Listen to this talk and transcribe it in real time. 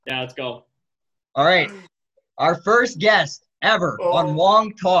Yeah, let's go. All right. Our first guest ever on Oh,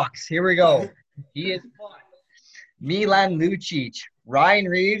 Wong Talks. Here we go. He is Milan Lucic, Ryan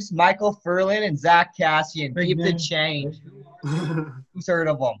Reeves, Michael Furlan, and Zach Cassian. Big Keep the name. change. Who's heard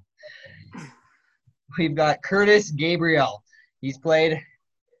of them? We've got Curtis Gabriel. He's played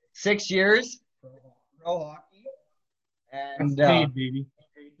 6 years pro hockey. And Paid, baby.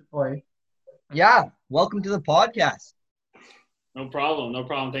 Paid to play. yeah, welcome to the podcast. No problem. No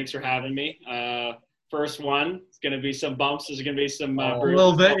problem. Thanks for having me. First one, it's going to be some bumps. There's going to be some A bruises.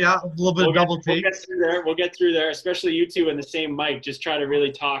 little bit, yeah. A little bit of double We'll take. get through there. We'll get through there, especially you two in the same mic. Just try to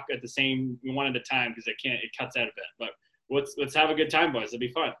really talk at the same one at a time because it cuts out a bit. But let's have a good time, boys. It'll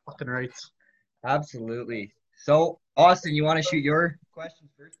be fun. Fucking right. Absolutely. So, Austin, you want to shoot your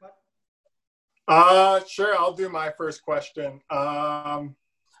questions first, bud? Sure. I'll do my first question.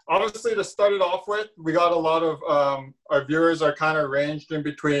 Honestly, to start it off with, we got a lot of our viewers are kind of ranged in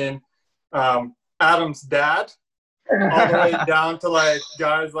between Adam's dad all the way down to like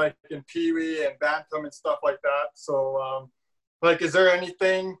guys like in Pee Wee and Bantam and stuff like that. So, is there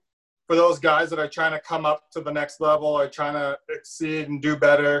anything for those guys that are trying to come up to the next level or trying to exceed and do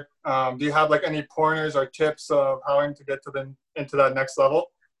better? Do you have like any pointers or tips of how to get to into that next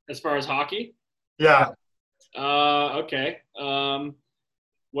level? As far as hockey, Yeah. okay.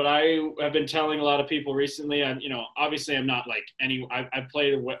 What I have been telling a lot of people recently, obviously I'm not like I've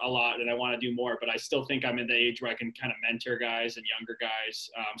played a lot and I want to do more, but I still think I'm in the age where I can kind of mentor guys and younger guys.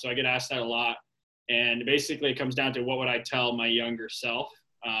 So I get asked that a lot. And basically it comes down to what would I tell my younger self?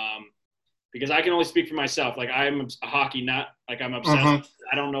 Because I can only speak for myself. Like I'm a hockey nut. Like I'm obsessed. Mhm.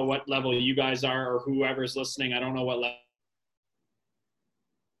 I don't know what level you guys are or whoever's listening. I don't know what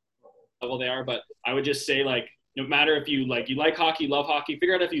level they are, but I would just say like, no matter if you like hockey, love hockey,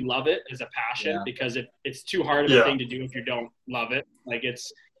 figure out if you love it as a passion, because it's too hard of a thing to do if you don't love it. Like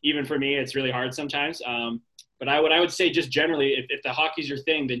even for me, it's really hard sometimes. But I would say just generally, if the hockey's your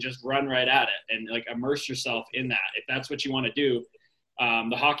thing, then just run right at it and like immerse yourself in that. If that's what you want to do,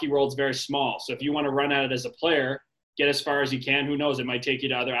 the hockey world's very small. So if you want to run at it as a player, get as far as you can. Who knows? It might take you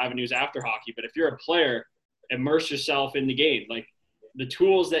to other avenues after hockey. But if you're a player, immerse yourself in the game. Like the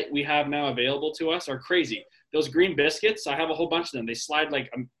tools that we have now available to us are crazy. Those green biscuits, I have a whole bunch of them. They slide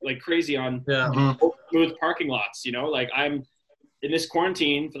like crazy on smooth parking lots. Like I'm in this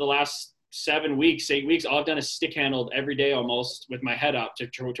quarantine for the last 8 weeks. All I've done is stick handled every day almost with my head up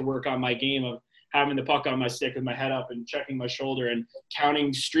to work on my game of having the puck on my stick with my head up and checking my shoulder and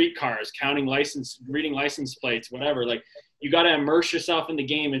counting streetcars, reading license plates, whatever. Like you got to immerse yourself in the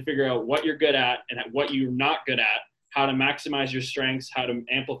game and figure out what you're good at and what you're not good at, how to maximize your strengths, how to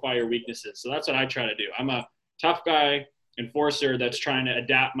amplify your weaknesses. So that's what I try to do. I'm a tough guy enforcer that's trying to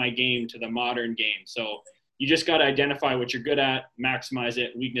adapt my game to the modern game. So you just got to identify what you're good at, maximize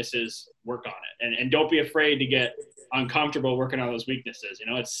it, weaknesses, work on it. And don't be afraid to get uncomfortable working on those weaknesses.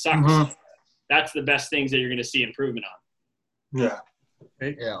 It sucks. Mhm. That's the best things that you're going to see improvement on. Yeah.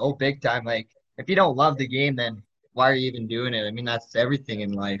 Yeah, big time. Like, if you don't love the game, then why are you even doing it? I mean, that's everything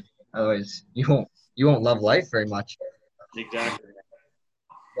in life. Otherwise, you won't love life very much. Exactly.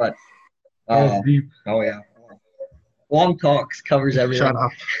 But, Oh, deep. oh yeah. Long Talks covers everything. Shut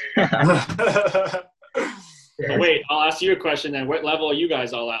up. So wait, I'll ask you a question then. What level are you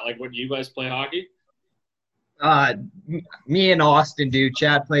guys all at? Like, what do you guys play hockey? Me and Austin do.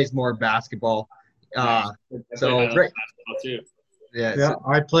 Chad plays more basketball. I So play basketball too. yeah, Yeah,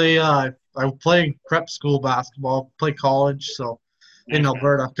 I play prep school basketball, play college, so in Nice.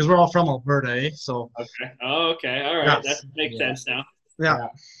 Alberta, because we're all from Alberta, eh? So Okay. Oh, okay. All right. Yes. That makes sense now. yeah,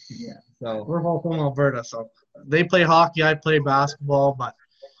 So we're all from Alberta, so they play hockey, I play basketball, but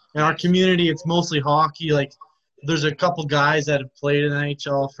in our community, it's mostly hockey. Like, there's a couple guys that have played in the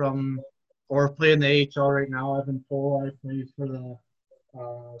NHL or play in the AHL right now. Evan Fuller plays for the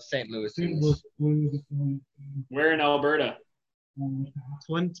St. Louis. St. Louis Blues. We're in Alberta.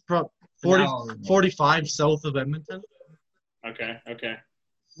 Twins, 40, No. 45 south of Edmonton. Okay.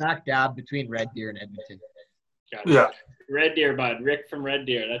 Smack dab between Red Deer and Edmonton. Got it. Yeah. Red Deer, bud. Rick from Red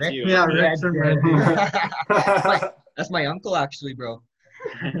Deer. That's Rick you. Yeah, Rick from Red Deer. That's my uncle, actually, bro.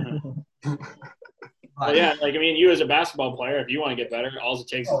 Well, yeah, like, I mean, you as a basketball player, if you want to get better, all it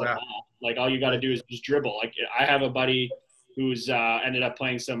takes is a yeah. ball. Like, all you got to do is just dribble. Like, I have a buddy who's ended up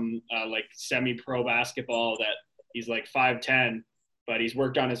playing some, like, semi-pro basketball that he's, like, 5'10", but he's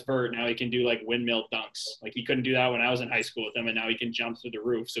worked on his vert. Now he can do, like, windmill dunks. Like, he couldn't do that when I was in high school with him, and now he can jump through the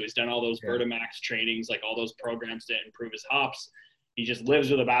roof. So he's done all those Vertimax trainings, like, all those programs to improve his hops. He just lives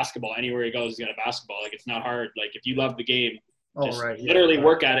with a basketball. Anywhere he goes, he's got a basketball. Like, it's not hard. Like, if you love the game, just literally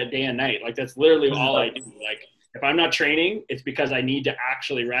work at it day and night. Like, that's literally all I do. Like, if I'm not training, it's because I need to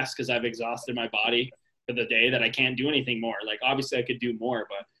actually rest because I've exhausted my body for the day that I can't do anything more. Like, obviously I could do more,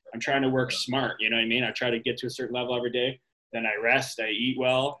 but I'm trying to work smart. You know what I mean? I try to get to a certain level every day. Then I rest, I eat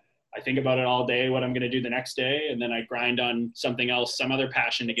well. I think about it all day, what I'm going to do the next day. And then I grind on something else, some other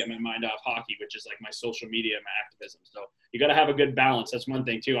passion to get my mind off hockey, which is like my social media and my activism. So you got to have a good balance. That's one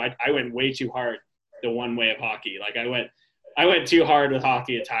thing too. I went way too hard the one way of hockey. Like I went too hard with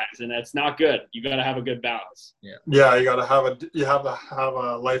hockey at times, and that's not good. You got to have a good balance. Yeah. You got to have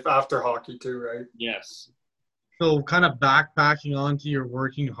a life after hockey too, right? Yes. So kind of backpacking onto your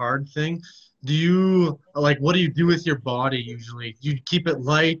working hard thing, what do you do with your body usually? Do you keep it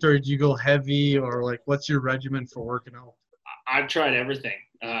light, or do you go heavy, or like what's your regimen for working out? I've tried everything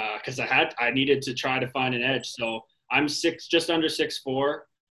because I needed to try to find an edge. So I'm just under 6'4".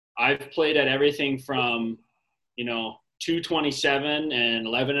 I've played at everything from, 227 and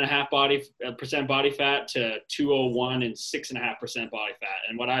 11.5% body fat to 201 and 6.5% body fat.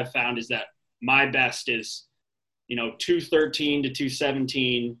 And what I've found is that my best is, 213 to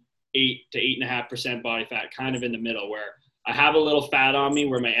 217, 8 to 8.5% body fat, kind of in the middle, where I have a little fat on me,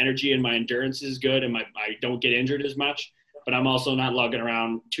 where my energy and my endurance is good, and I don't get injured as much, but I'm also not lugging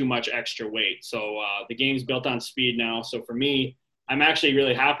around too much extra weight. So the game's built on speed now. So for me, I'm actually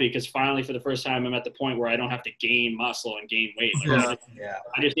really happy because finally, for the first time, I'm at the point where I don't have to gain muscle and gain weight. Like,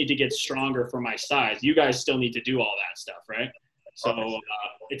 I just need to get stronger for my size. You guys still need to do all that stuff, right? So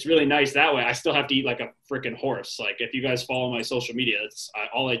it's really nice that way. I still have to eat like a freaking horse. Like, if you guys follow my social media,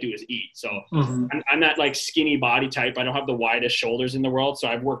 all I do is eat. So I'm that like skinny body type. I don't have the widest shoulders in the world. So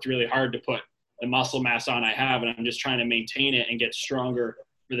I've worked really hard to put the muscle mass on I have, and I'm just trying to maintain it and get stronger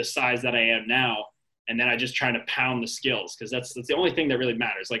for the size that I am now. And then I just try to pound the skills, because that's the only thing that really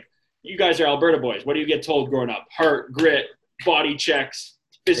matters. Like, you guys are Alberta boys. What do you get told growing up? Heart, grit, body checks,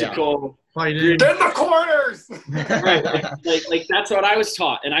 physical. Get in the corners. Right. Like that's what I was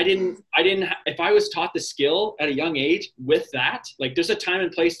taught. And I didn't, if I was taught the skill at a young age with that, like, there's a time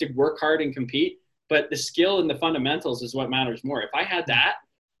and place to work hard and compete, but the skill and the fundamentals is what matters more. If I had that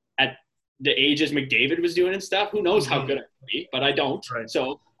at the ages McDavid was doing and stuff, who knows how good I could be, but I don't. Right.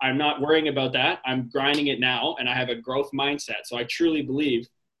 So I'm not worrying about that. I'm grinding it now, and I have a growth mindset. So I truly believe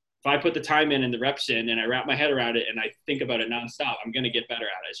if I put the time in and the reps in and I wrap my head around it and I think about it nonstop, I'm going to get better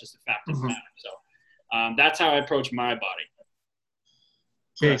at it. It's just a fact of the matter. So that's how I approach my body.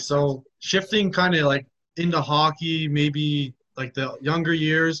 Okay, so shifting kind of like into hockey, maybe like the younger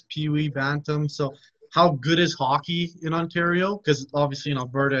years, Pee Wee, Bantam. So how good is hockey in Ontario? Because obviously in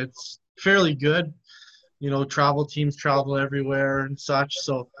Alberta, it's fairly good. Travel teams travel everywhere and such.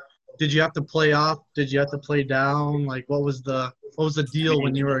 So did you have to play up? Did you have to play down? Like, what was the deal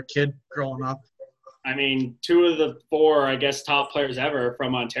when you were a kid growing up? I mean, 2 of the 4, I guess, top players ever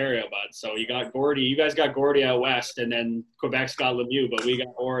from Ontario, bud. So you got Gordy. You guys got Gordy out west, and then Quebec's got Lemieux, but we got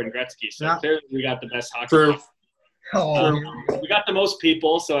Orr and Gretzky. So clearly we got the best hockey. True. We got the most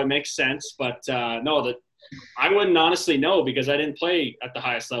people, so it makes sense. But no, I wouldn't honestly know, because I didn't play at the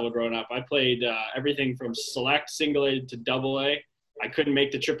highest level growing up. I played everything from select, single A to double A. I couldn't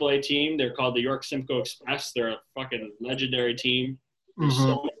make the triple A team. They're called the York Simcoe Express. They're a fucking legendary team.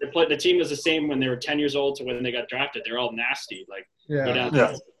 So the team was the same when they were 10 years old to when they got drafted. They're all nasty,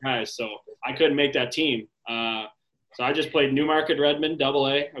 guys. So I couldn't make that team. So I just played Newmarket Redmond, double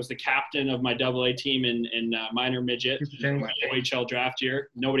A. I was the captain of my double A team in minor midget, my OHL draft year.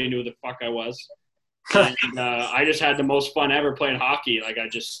 Nobody knew who the fuck I was. And I just had the most fun ever playing hockey. Like,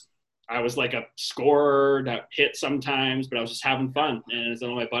 I was like a scorer that hit sometimes, but I was just having fun. And it's one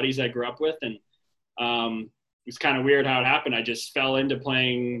of my buddies I grew up with. And it's kind of weird how it happened. I just fell into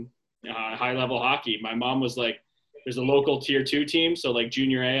playing high-level hockey. My mom was like, there's a local tier 2 team, so like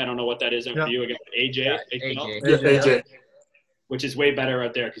junior A. I don't know what that is for you. I guess AJ. AJ. Which is way better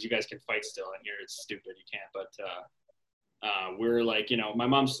out there because you guys can fight still. And here it's stupid. You can't. But we're like, my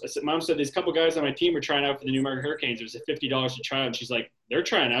mom said these couple guys on my team were trying out for the Newmarket Hurricanes. It was $50 to try out. And she's like, they're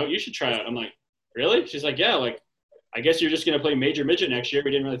trying out. You should try out. I'm like, really? She's like, yeah, like, I guess you're just going to play major midget next year.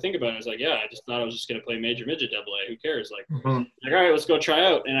 We didn't really think about it. I was like, yeah, I just thought I was just going to play major midget double A. Who cares? Like, all right, let's go try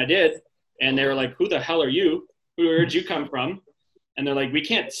out. And I did. And they were like, who the hell are you? Where did you come from? And they're like, we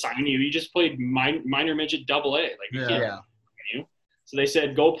can't sign you. You just played minor midget double A. Like, we can't sign you. So they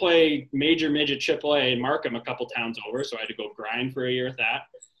said, go play major midget triple A in Markham a couple towns over. So I had to go grind for a year at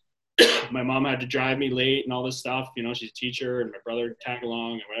that. My mom had to drive me late and all this stuff. She's a teacher, and my brother tag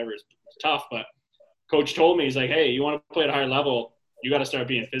along and whatever. It's tough, but coach told me, he's like, hey, you want to play at a higher level, you got to start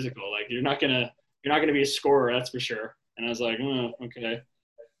being physical. Like, you're not gonna be a scorer, that's for sure. And I was like, okay.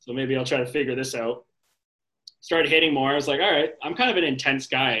 So maybe I'll try to figure this out. started hitting more. I was like, all right, I'm kind of an intense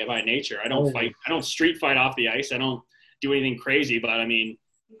guy by nature. I don't fight. I don't street fight off the ice. I don't do anything crazy. But, I mean,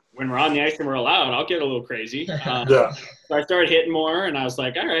 when we're on the ice and we're allowed, I'll get a little crazy. So I started hitting more, and I was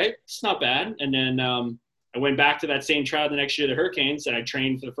like, all right, it's not bad. And then I went back to that same trial the next year, the Hurricanes, and I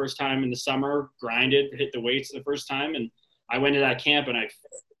trained for the first time in the summer, grinded, hit the weights the first time. And I went to that camp, and I,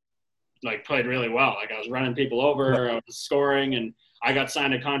 like, played really well. Like, I was running people over, I was scoring, and I got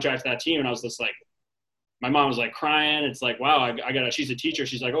signed a contract to that team, and I was just like, my mom was like crying. It's like, wow, she's a teacher.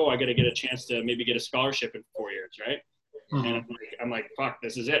 She's like, oh, I got to get a chance to maybe get a scholarship in 4 years, right? Mm-hmm. And I'm like, fuck,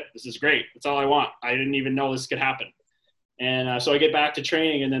 this is it. This is great. That's all I want. I didn't even know this could happen. And so I get back to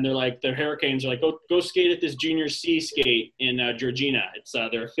training, and then they're like, the Hurricanes are like, go skate at this junior C skate in Georgina. It's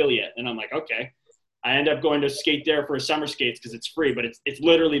their affiliate. And I'm like, okay. I end up going to skate there for summer skates because it's free, but it's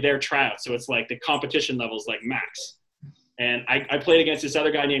literally their tryout. So it's like the competition level is like max. And I played against this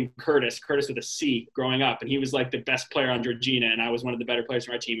other guy named Curtis with a C growing up. And he was like the best player on Georgina. And I was one of the better players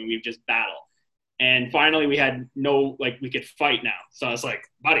on our team. And we would just battle. And finally we had we could fight now. So I was like,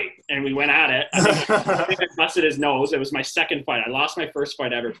 buddy. And we went at it. I think I busted his nose. It was my second fight. I lost my first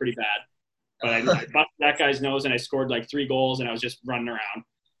fight ever pretty bad. But I busted that guy's nose, and I scored like 3 goals, and I was just running around.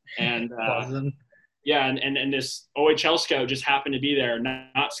 And yeah, and this OHL scout just happened to be there,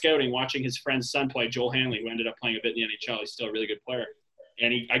 not scouting, watching his friend's son play, Joel Hanley, who ended up playing a bit in the NHL. He's still a really good player.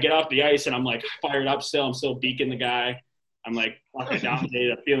 And I get off the ice, and I'm like fired up still. I'm still beaking the guy. I'm like fucking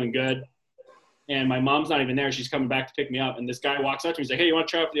dominated. I'm feeling good. And my mom's not even there. She's coming back to pick me up. And this guy walks up to me. He's like, hey, you want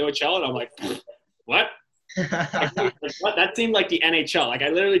to try out for the OHL? And I'm like, what? Like, what? That seemed like the NHL. Like, I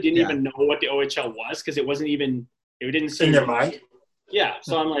literally didn't even know what the OHL was because it didn't seem in your mind. Yeah.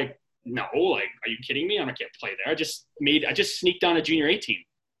 So I'm like, no, like, are you kidding me? I can't play there. I just sneaked on a junior A team.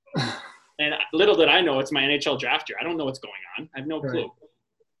 And little did I know it's my NHL draft year. I don't know what's going on. I have no clue.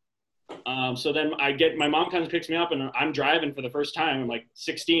 So then my mom comes and picks me up, and I'm driving for the first time. I'm like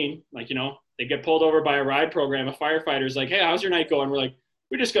 16, like, they get pulled over by a ride program. A firefighter's like, hey, how's your night going? We're like,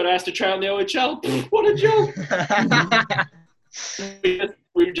 we just got asked to try out in the OHL. What a joke.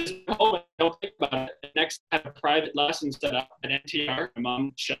 we just home and don't think about it. Next, I have a private lesson set up at NTR. My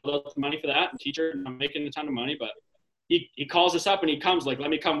mom shelled out the money for that, and teacher, and I'm making a ton of money, but he calls us up, and he comes, like, let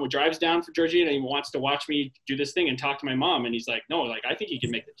me come. Drives down for Georgina, and he wants to watch me do this thing and talk to my mom. And he's like, no, like, I think he can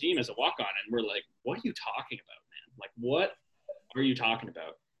make the team as a walk-on. And we're like, what are you talking about, man? Like, what are you talking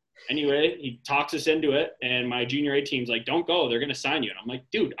about? Anyway, he talks us into it, and my junior A team's like, don't go. They're going to sign you. And I'm like,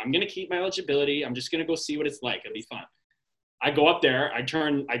 dude, I'm going to keep my eligibility. I'm just going to go see what it's like. It'll be fun. I go up there. I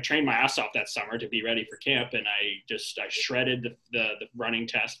trained my ass off that summer to be ready for camp, and I shredded the running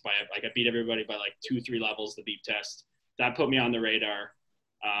test I beat everybody by like 2-3 levels, the beep test. That put me on the radar.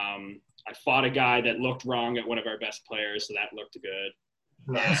 I fought a guy that looked wrong at one of our best players, so that looked good.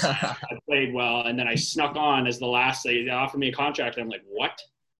 I played well, and then I snuck on as the last. They offered me a contract, and I'm like, what?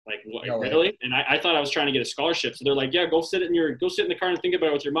 Like, what, no really? Way. And I thought I was trying to get a scholarship. So they're like, yeah, go sit in the car and think about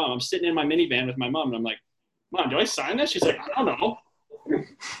it with your mom. I'm sitting in my minivan with my mom, and I'm like, Mom, do I sign this? She's like, I don't know.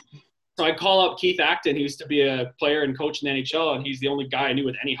 So I call up Keith Acton, who used to be a player and coach in the NHL, and he's the only guy I knew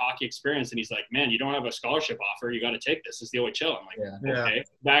with any hockey experience. And he's like, man, you don't have a scholarship offer. You got to take this. It's the OHL. I'm like, okay.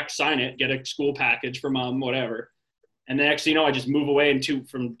 Back, sign it, get a school package for mom, whatever. And the next thing you know, I just move away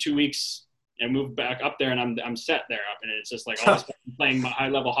from 2 weeks and move back up there, and I'm set there up. And it's just like all this playing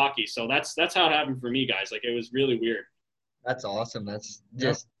high-level hockey. So that's how it happened for me, guys. Like, it was really weird. That's awesome. That's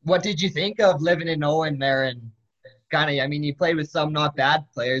just what did you think of living in Owen there? And kind of, I mean, you played with some not bad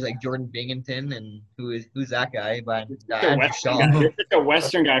players like Jordan Binghamton, and who's that guy? But Andrew Shaw. You're such a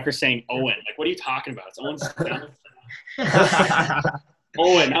Western guy for saying Owen. Like, what are you talking about? It's Owen.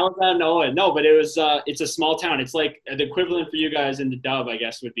 Owen, how is that an Owen? No, but it's a small town. It's like the equivalent for you guys in the Dub, I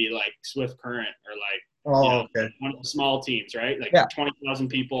guess, would be like Swift Current or like one of the small teams, right? Like 20,000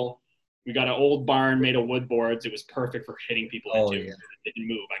 people. We got an old barn made of wood boards. It was perfect for hitting people into. It didn't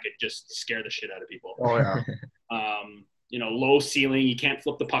move. I could just scare the shit out of people. Oh, yeah. Low ceiling. You can't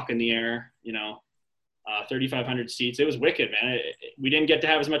flip the puck in the air, 3,500 seats. It was wicked, man. We didn't get to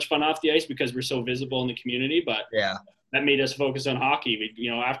have as much fun off the ice because we're so visible in the community, but that made us focus on hockey.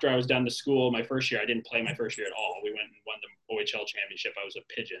 After I was done to school, my first year, I didn't play my first year at all. We went and won the OHL championship. I was a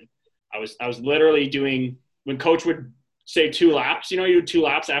pigeon. I was literally doing, when coach would say 2 laps, you do 2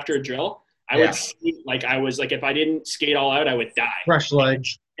 laps after a drill. I would skate like I was like, if I didn't skate all out, I would die. Fresh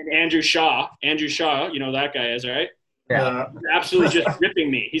legs. And Andrew Shaw, that guy is, right? Yeah. Absolutely just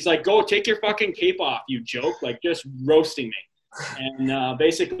ripping me. He's like, go take your fucking cape off, you joke. Like, just roasting me. And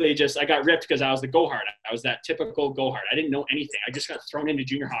basically I got ripped because I was the go-hard. I was that typical go-hard. I didn't know anything. I just got thrown into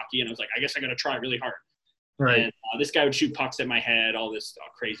junior hockey, and I was like, I guess I got to try really hard. Right. And this guy would shoot pucks at my head, all this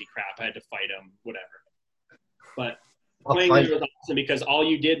crazy crap. I had to fight him, whatever. But playing there was awesome because all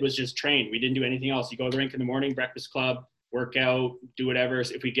you did was just train. We didn't do anything else. You go to the rink in the morning, breakfast club, work out, do whatever.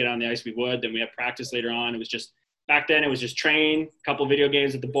 If we get on the ice, we would. Then we had practice later on. It was just back then. It was just train, a couple video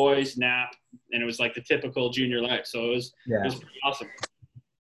games with the boys, nap, and it was like the typical junior life. So it was pretty awesome.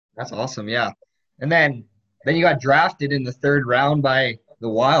 That's awesome, yeah. And then you got drafted in the 3rd round by the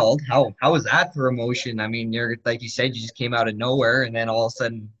Wild. How was that for emotion? I mean, you're like you said, you just came out of nowhere, and then all of a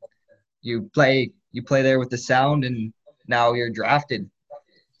sudden you play there with the Sound, and now you're drafted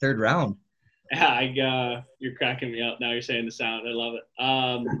 3rd round. Yeah, you're cracking me up. Now you're saying the Sound. I love it.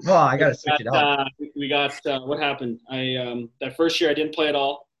 Well, I gotta switch it up. We got what happened? That first year I didn't play at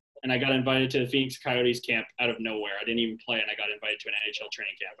all, and I got invited to the Phoenix Coyotes camp out of nowhere. I didn't even play, and I got invited to an NHL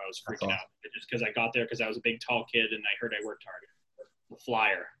training camp. I was freaking out just because I got there because I was a big, tall kid, and I heard I worked hard. The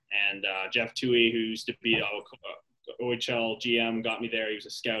Flyer and Jeff Toohey, who used to be OHL GM, got me there. He was a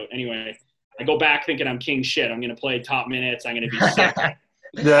scout. Anyway, I go back thinking I'm king shit. I'm going to play top minutes. I'm going to be sick.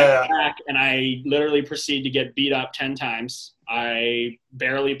 Yeah. Back, and I literally proceed to get beat up 10 times. I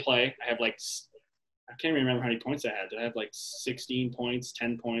barely play. I have I can't remember how many points I had. Did I have 16 points,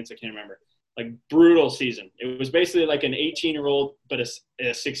 10 points? I can't remember. Brutal season. It was basically like an 18-year-old, but a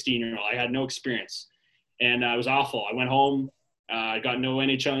 16-year-old. I had no experience, and it was awful. I went home. I got no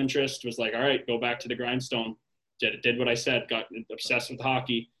NHL interest. Was like, all right, go back to the grindstone. Did what I said. Got obsessed with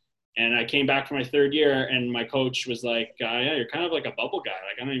hockey. And I came back for my 3rd year, and my coach was like, yeah, you're kind of like a bubble guy.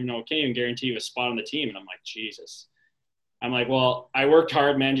 I don't even know. Can't even guarantee you a spot on the team. And I'm like, Jesus. I'm like, well, I worked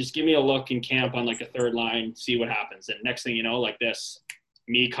hard, man. Just give me a look in camp on a 3rd line, see what happens. And next thing you know,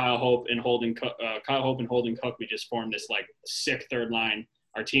 me, Kyle Hope, and Holden Cook, we just formed this sick 3rd line.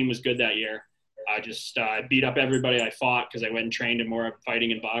 Our team was good that year. I just beat up everybody I fought because I went and trained in more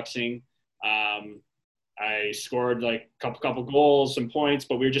fighting and boxing. I scored a couple goals, some points,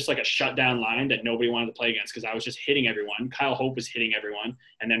 but we were just a shutdown line that nobody wanted to play against because I was just hitting everyone. Kyle Hope was hitting everyone,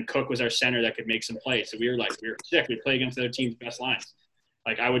 and then Cook was our center that could make some plays. So we were sick. We'd play against the other team's best lines.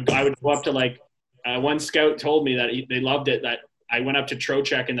 I would go up to one scout told me that they loved it that I went up to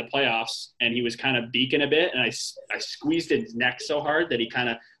Trocheck in the playoffs, and he was kind of beaking a bit, and I squeezed his neck so hard that he kind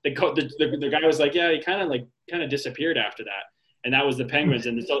of the guy was like, yeah, he kind of disappeared after that. And that was the Penguins.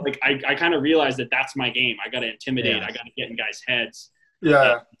 And so I kind of realized that that's my game. I got to intimidate. Yeah. I got to get in guys' heads.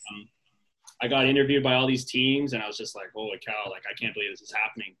 Yeah. And, I got interviewed by all these teams, and I was just like, holy cow, I can't believe this is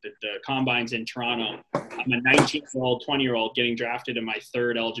happening. The combine's in Toronto. I'm a 19-year-old, 20-year-old getting drafted in my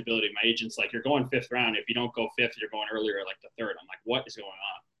 3rd eligibility. My agent's like, you're going 5th round. If you don't go 5th, you're going earlier, the 3rd. I'm like, what is going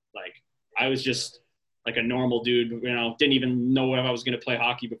on? I was just a normal dude, didn't even know if I was going to play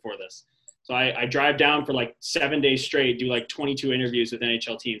hockey before this. So I drive down for 7 days straight, do 22 interviews with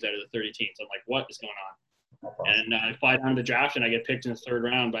NHL teams out of the 30 teams. I'm like, what is going on? And I fly down to the draft, and I get picked in the 3rd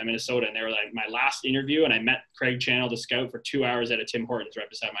round by Minnesota. And they were my last interview, and I met Craig Channel, the scout, for 2 hours at a Tim Hortons right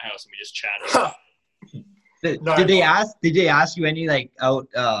beside my house, and we just chatted. Did they ask you any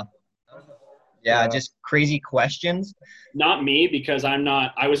just crazy questions? Not me, because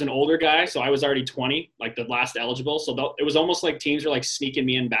I was an older guy, so I was already 20, the last eligible. So it was almost like teams were sneaking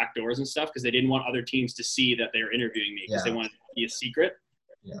me in back doors and stuff because they didn't want other teams to see that they were interviewing me because they wanted it to be a secret.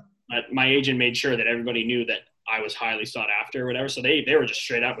 Yeah. But my agent made sure that everybody knew that I was highly sought after or whatever. So they were just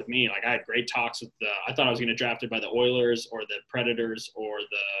straight up with me. I had great talks with I thought I was going to get drafted by the Oilers or the Predators or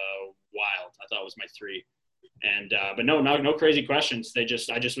the Wild. I thought it was my 3. And but no crazy questions. I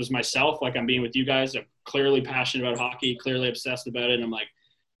just was myself, I'm being with you guys. I'm clearly passionate about hockey, clearly obsessed about it. And I'm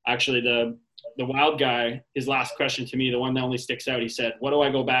actually the Wild guy, his last question to me, the one that only sticks out, he said, what do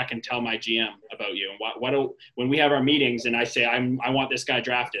I go back and tell my GM about you? And when we have our meetings and I say I want this guy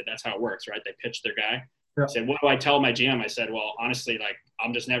drafted, that's how it works, right? They pitch their guy. Yeah. I said, what do I tell my GM? I said, well, honestly,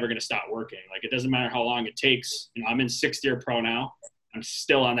 I'm just never going to stop working. It doesn't matter how long it takes. I'm in 6th year pro now. I'm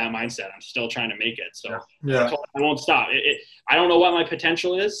still on that mindset. I'm still trying to make it. So yeah. I won't stop. I don't know what my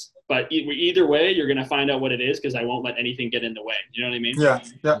potential is, but either way, you're going to find out what it is because I won't let anything get in the way. You know what I mean? Yeah.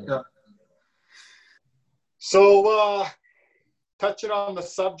 So touching on the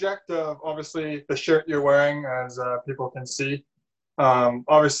subject of obviously the shirt you're wearing, as people can see,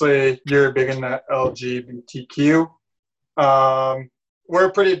 obviously you're big in the LGBTQ.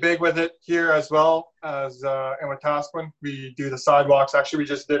 We're pretty big with it here as well as in Wetaskiwin. We do the sidewalks. Actually, we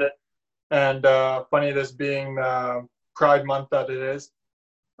just did it. And funny this being Pride Month that it is.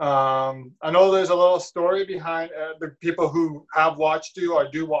 I know there's a little story behind the people who have watched you or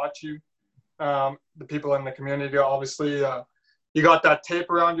do watch you. The people in the community, obviously, you got that tape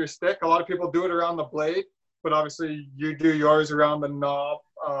around your stick. A lot of people do it around the blade, but obviously you do yours around the knob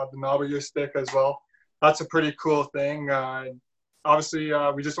of your stick as well. That's a pretty cool thing. Obviously,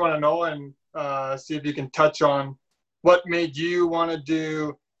 we just want to know and see if you can touch on what made you want to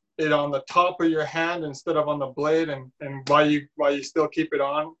do it on the top of your hand instead of on the blade, and why you still keep it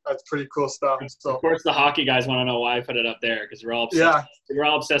on. That's pretty cool stuff. So of course the hockey guys want to know why I put it up there, because we're all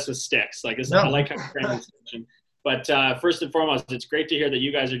obsessed with sticks. Like I like how you're but first and foremost, it's great to hear that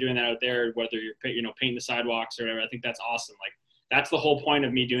you guys are doing that out there, whether you're painting the sidewalks or whatever. I think that's awesome. Like that's the whole point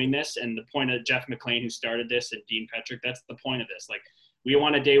of me doing this, and the point of Jeff McLean, who started this, and Dean Petrick. That's the point of this. Like we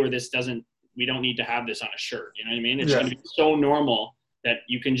want a day where we don't need to have this on a shirt. You know what I mean? It's going to be so normal that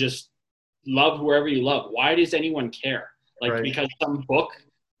you can just love whoever you love. Why does anyone care? Like because some book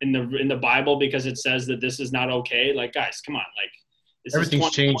in the Bible, because it says that this is not okay. Like guys, come on. Like this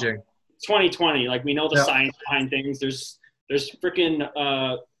everything's changing. 2020. Like we know the science behind things. There's freaking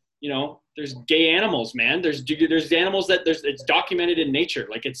there's gay animals, man. There's animals that it's documented in nature.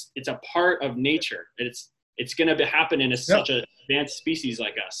 Like it's a part of nature. It's gonna happen in such an advanced species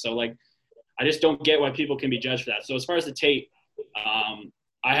like us. So like I just don't get why people can be judged for that. So as far as the tape,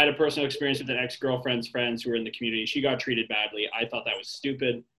 I had a personal experience with an ex-girlfriend's friends who were in the community. She got treated badly. I thought that was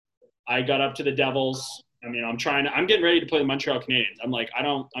stupid. I got up to the Devils. I mean, I'm getting ready to play the Montreal Canadiens. I'm like,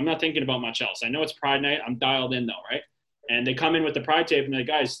 I'm not thinking about much else. I know it's Pride Night. I'm dialed in though, right? And they come in with the Pride tape and they're like,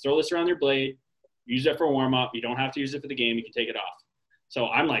 guys, throw this around your blade. Use it for warm up. You don't have to use it for the game. You can take it off. So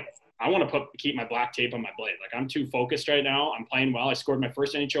I'm like, I want to keep my black tape on my blade. Like I'm too focused right now. I'm playing well. I scored my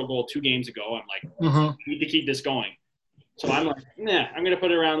first NHL goal 2 games ago. I'm like, I need to keep this going. So I'm like, nah, I'm going to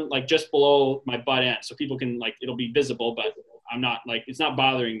put it around like just below my butt end so people can like, it'll be visible, but I'm not like, it's not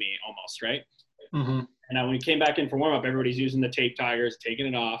bothering me almost. Right. And then when we came back in for warm up, everybody's using the tape tigers, taking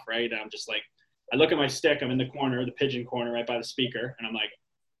it off. Right. And I'm just like, I look at my stick. I'm in the corner, the pigeon corner right by the speaker. And I'm like,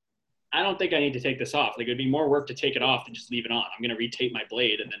 I don't think I need to take this off. Like it'd be more work to take it off than just leave it on. I'm going to retape my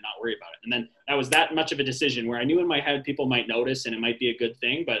blade and then not worry about it. And then that was that much of a decision where I knew in my head people might notice and it might be a good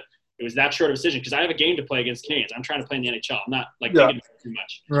thing, but it was that short of a decision because I have a game to play against Canadians. I'm trying to play in the NHL. I'm not like thinking too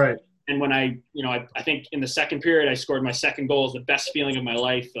much. Right. And when I think in the second period, I scored my second goal. It was the best feeling of my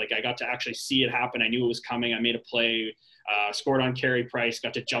life. Like I got to actually see it happen. I knew it was coming. I made a play, scored on Carey Price,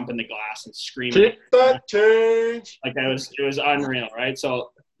 got to jump in the glass and scream. Keep that change. Like it was unreal. Right. So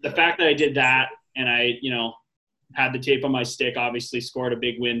the fact that I did that and I, had the tape on my stick, obviously scored a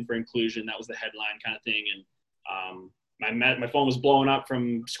big win for inclusion. That was the headline kind of thing. And my phone was blowing up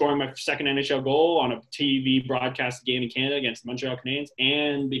from scoring my second NHL goal on a TV broadcast game in Canada against the Montreal Canadiens,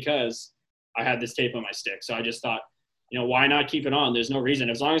 and because I had this tape on my stick. So I just thought, why not keep it on? There's no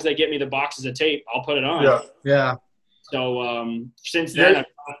reason. As long as they get me the boxes of tape, I'll put it on. Yeah. So since then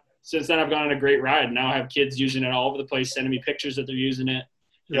I've gone on a great ride. Now I have kids using it all over the place, sending me pictures that they're using it.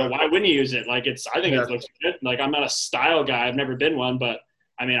 Why wouldn't you use it? Like I think it looks good. Like I'm not a style guy. I've never been one, but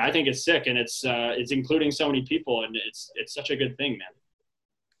I mean, I think it's sick, and it's including so many people, and it's such a good thing, man.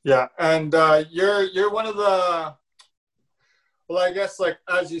 Yeah, and you're one of the, well, I guess like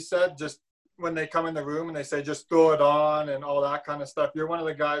as you said, just when they come in the room and they say just throw it on and all that kind of stuff, you're one of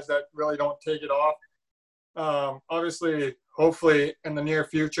the guys that really don't take it off. Obviously, hopefully in the near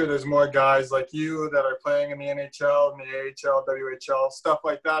future, there's more guys like you that are playing in the NHL, in the AHL, WHL, stuff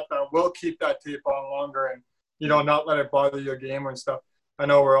like that will keep that tape on longer and not let it bother your game and stuff. I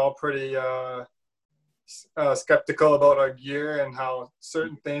know we're all pretty skeptical about our gear and how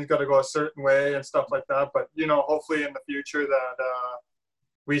certain things got to go a certain way and stuff like that. But, hopefully in the future that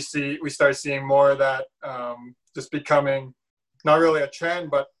we start seeing more of that just becoming not really a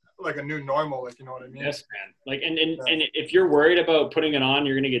trend, but like a new normal, like, you know what I mean? Yes, man. Like, and if you're worried about putting it on,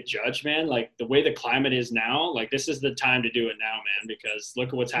 you're going to get judged, man. Like the way the climate is now, like this is the time to do it now, man, because look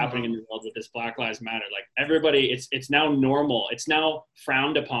at what's happening in the world with this Black Lives Matter. Like everybody, it's now normal. It's now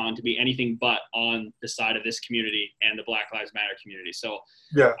frowned upon to be anything but on the side of this community and the Black Lives Matter community. So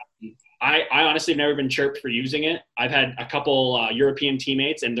yeah, I honestly have never been chirped for using it. I've had a couple European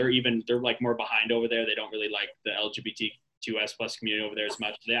teammates and they're like more behind over there. They don't really like the LGBTQS plus community over there as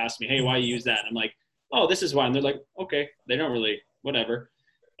much. They ask me, hey, why you use that? And I'm like, oh, this is why. And they're like, okay, they don't really, whatever.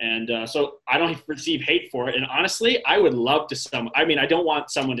 And so I don't receive hate for it. And honestly, I would love to I don't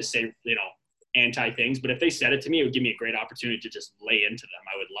want someone to say, anti things, but if they said it to me, it would give me a great opportunity to just lay into them.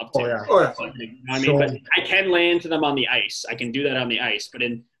 I would love to. Oh, yeah. I mean, but I can lay into them on the ice. I can do that on the ice. But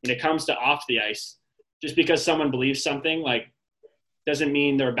when it comes to off the ice, just because someone believes something, like, doesn't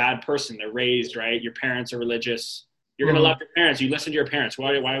mean they're a bad person. They're raised, right? Your parents are religious. You're going to love your parents. You listen to your parents.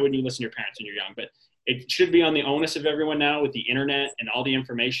 Why wouldn't you listen to your parents when you're young? But it should be on the onus of everyone now with the internet and all the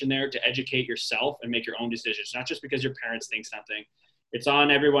information there to educate yourself and make your own decisions. Not just because your parents think something. It's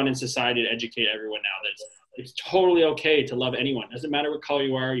on everyone in society to educate everyone now that it's totally okay to love anyone. It doesn't matter what color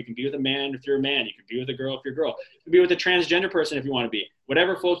you are. You can be with a man if you're a man. You can be with a girl if you're a girl. You can be with a transgender person if you want to be.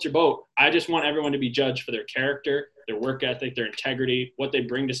 Whatever floats your boat. I just want everyone to be judged for their character, their work ethic, their integrity, what they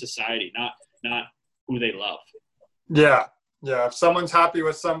bring to society, not who they love. Yeah. Yeah. If someone's happy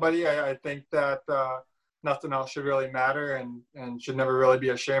with somebody, I think that nothing else should really matter and should never really be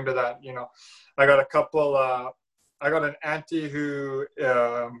ashamed of that. You know, I got an auntie who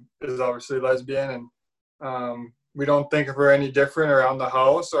is obviously lesbian, and we don't think of her any different around the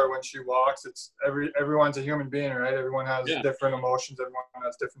house or when she walks. It's everyone's a human being, right? Everyone has different emotions. Everyone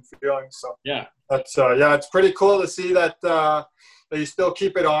has different feelings. So that's it's pretty cool to see that that you still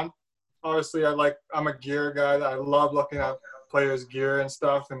keep it on. Obviously, I'm a gear guy. I love looking at players' gear and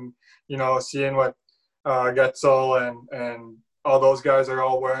stuff, and you know, seeing what Getzel and all those guys are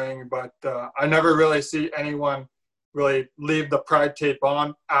all wearing. But I never really see anyone really leave the Pride tape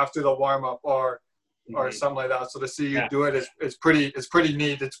on after the warm up or something like that. So to see you do it is pretty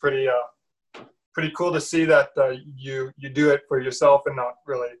neat. It's pretty cool to see that you do it for yourself and not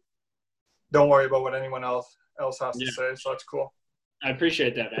really don't worry about what anyone else has to say. So that's cool. I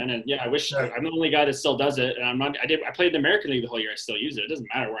appreciate that, man. And I wish I'm the only guy that still does it. And I played the American League the whole year. I still use it. It doesn't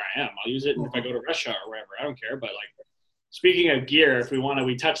matter where I am. I'll use it if I go to Russia or wherever. I don't care. But like, speaking of gear, if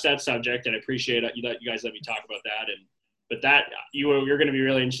we touch that subject, and I appreciate you guys let me talk about that. But that you're going to be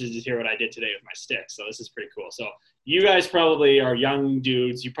really interested to hear what I did today with my stick. So this is pretty cool. So you guys probably are young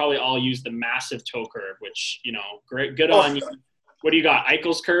dudes. You probably all use the massive toe curve, which, you know, great, good on you. What do you got?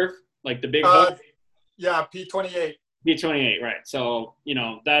 Eichel's curve, like the big hook? Yeah, P28. P28, right. So, you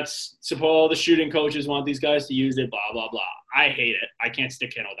know, all the shooting coaches want these guys to use it, blah, blah, blah. I hate it. I can't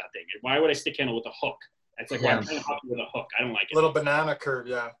stick handle that thing. Why would I stick handle with a hook? It's like, why am I playing hockey with a hook? I don't like it. Little banana curve,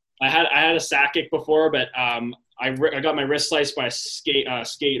 yeah. I had a Sakic before, but I got my wrist sliced by a skate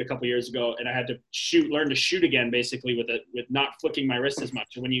a couple years ago, and I had to learn to shoot again, basically with not flicking my wrist as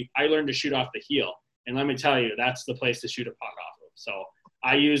much. I learned to shoot off the heel, and let me tell you, that's the place to shoot a puck off of. So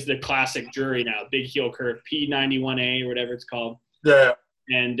I use the classic Jury now, big heel curve, P91A or whatever it's called. Yeah.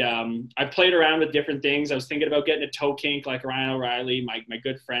 And I played around with different things. I was thinking about getting a toe kink like Ryan O'Reilly, my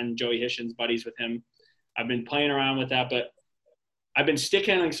good friend Joey Hishin's buddies with him. I've been playing around with that, but I've been stick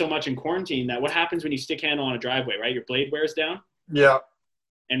handling so much in quarantine that what happens when you stick handle on a driveway, right? Your blade wears down. Yeah.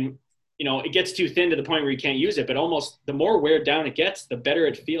 And, you know, it gets too thin to the point where you can't use it, but almost the more wear down it gets, the better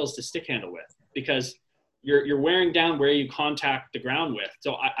it feels to stick handle with, because you're wearing down where you contact the ground with.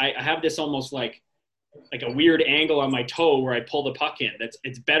 So I have this almost like a weird angle on my toe where I pull the puck in.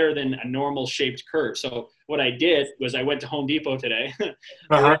 It's better than a normal shaped curve. So what I did was I went to Home Depot today.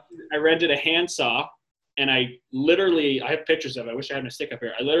 I rented a handsaw. And I have pictures of it. I wish I had my stick up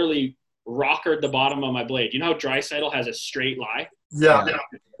here. I literally rockered the bottom of my blade. You know how Draisaitl has a straight lie? Yeah.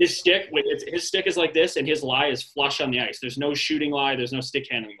 His stick is like this, and his lie is flush on the ice. There's no shooting lie. There's no stick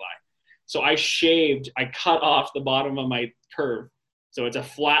handling lie. So I cut off the bottom of my curve. So it's a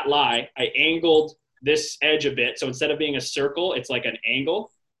flat lie. I angled this edge a bit. So instead of being a circle, it's like an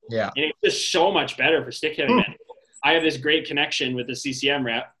angle. Yeah. And it's just so much better for stick handling. I have this great connection with the CCM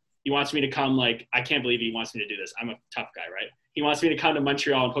rep. He wants me to come, I can't believe he wants me to do this. I'm a tough guy, right? He wants me to come to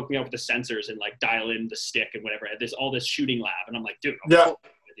Montreal and hook me up with the sensors and dial in the stick and whatever. There's all this shooting lab. And I'm like, dude, I'm not going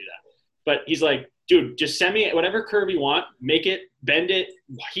to do that. But he's like, dude, just send me whatever curve you want, make it, bend it,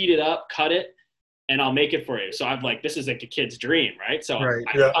 heat it up, cut it, and I'll make it for you. So I'm like, this is like a kid's dream, right? So I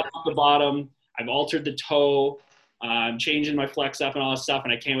cut off the bottom, I've altered the toe, I'm changing my flex up and all this stuff,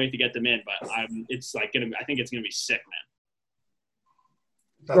 and I can't wait to get them in. But I think it's gonna be sick, man.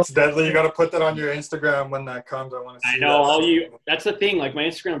 That's deadly. You got to put that on your Instagram when that comes. I want to see. I know that's the thing. Like my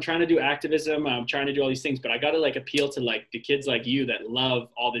Instagram, I'm trying to do activism. I'm trying to do all these things, but I got to appeal to the kids like you that love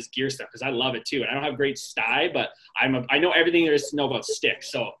all this gear stuff, because I love it too. And I don't have great style, but I know everything there is to know about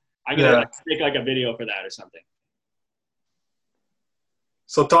sticks. So I'm gonna make a video for that or something.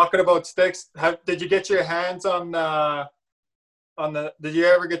 So talking about sticks, did you get your hands on did you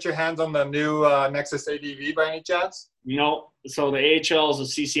ever get your hands on the new Nexus ADV by any chance? So the AHL is a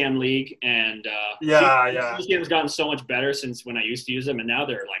CCM league, and CCM's gotten so much better since when I used to use them, and now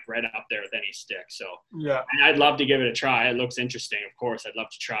they're right up there with any stick. So I'd love to give it a try. It looks interesting, of course. I'd love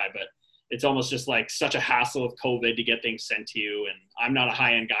to try, but it's almost just such a hassle with COVID to get things sent to you, and I'm not a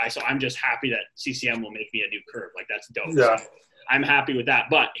high-end guy, so I'm just happy that CCM will make me a new curve. That's dope. Yeah. So I'm happy with that.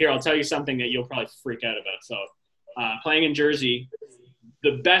 But here, I'll tell you something that you'll probably freak out about. So playing in Jersey,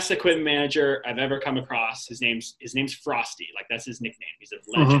 the best equipment manager I've ever come across, his name's Frosty. That's his nickname. He's a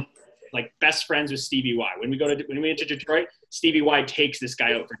legend. Best friends with Stevie Y. When we went to Detroit, Stevie Y takes this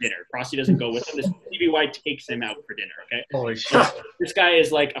guy out for dinner. Frosty doesn't go with him. Stevie Y takes him out for dinner, okay? Holy shit. This guy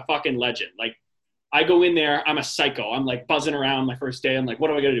is a fucking legend. I go in there, I'm a psycho. I'm like buzzing around my first day. I'm like, what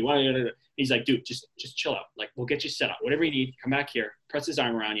do I gotta do? What do I gotta do? He's like, dude, just chill out. Like, we'll get you set up. Whatever you need, come back here. Press his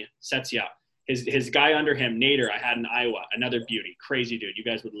arm around you, sets you up. His guy under him, Nader, I had in Iowa, another beauty, crazy dude. You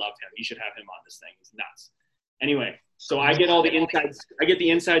guys would love him. You should have him on this thing. He's nuts. Anyway, so I get all the insides. I get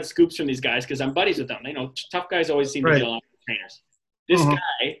the inside scoops from these guys because I'm buddies with them. They know tough guys always seem to get along with trainers. This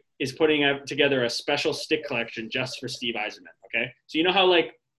guy is putting together a special stick collection just for Steve Yzerman. Okay, so you know how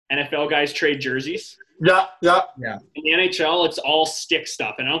like NFL guys trade jerseys? Yeah. In the NHL, it's all stick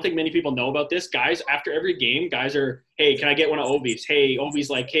stuff, and I don't think many people know about this. Guys, after every game, guys are, hey, can I get one of Ovi's? Hey,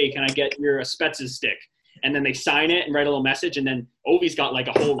 Ovi's like, hey, can I get your Spez's stick? And then they sign it and write a little message, and then Ovi's got like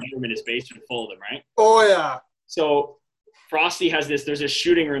a whole room in his basement full of them, right? Oh, yeah. So Frosty has there's a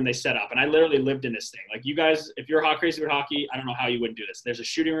shooting room they set up, and I literally lived in this thing. Like you guys, if you're crazy with hockey, I don't know how you wouldn't do this. There's a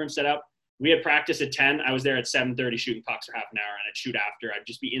shooting room set up. We had practice at 10. I was there at 7:30 shooting pucks for half an hour, and I'd shoot after. I'd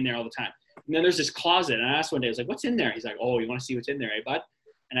just be in there all the time. And then there's this closet, and I asked one day, I was like, what's in there? He's like, oh, you want to see what's in there, eh, bud?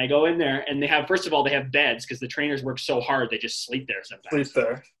 And I go in there, and they have, first of all, they have beds because the trainers work so hard, they just sleep there sometimes. Sleep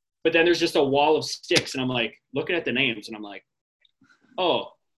there. But then there's just a wall of sticks, and I'm like, looking at the names, and I'm like,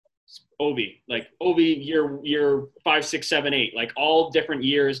 oh, Ovi. Like, Ovi, year 5, 6, 7, 8. Like, all different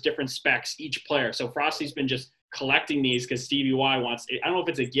years, different specs, each player. So Frosty's been just collecting these because Stevie Y wants it. I don't know if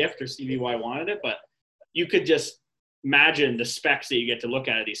it's a gift or Stevie Y wanted it, but you could just imagine the specs that you get to look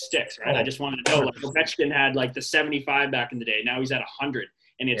at these sticks, right? I just wanted to know, like, Ovechkin had like the 75 back in the day. Now he's at 100,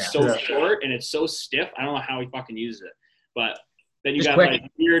 and it's so short and it's so stiff. I don't know how he fucking uses it. But then you got like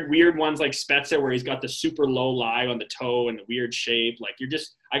weird ones like Spezza where he's got the super low lie on the toe and the weird shape. Like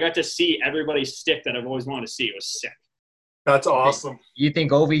I got to see everybody's stick that I've always wanted to see. It was sick. That's awesome. You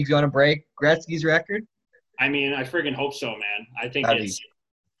think Ovi's going to break Gretzky's record? I mean, I friggin' hope so, man. I think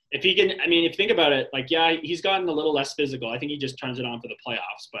if he can, I mean, if you think about it, like, yeah, he's gotten a little less physical. I think he just turns it on for the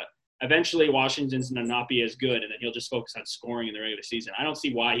playoffs, but eventually Washington's going to not be as good, and then he'll just focus on scoring in the regular season. I don't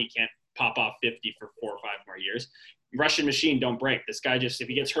see why he can't pop off 50 for 4 or 5 more years. Russian machine don't break. This guy just, if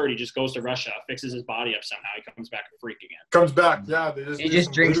he gets hurt, he just goes to Russia, fixes his body up somehow. He comes back a freak again. Comes back, yeah. He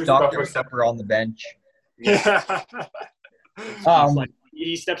just drinks Dr. Pepper on the bench. Yeah.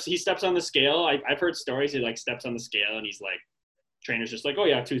 He steps on the scale. I've heard stories. He like steps on the scale and he's like, trainer's just like, oh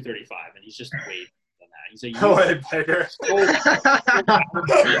yeah, 235, and he's just way than that. He's like, way bigger.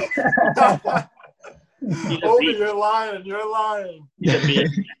 You're lying. He's a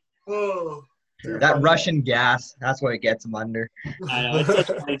beast. Oh, that Russian gas, that's what it gets him under. I know, it's such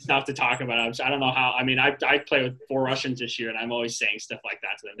funny stuff to talk about. I don't know how. I mean, I play with 4 Russians this year, and I'm always saying stuff like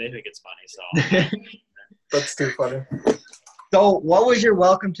that to them. They think it's funny. So that's too funny. So, what was your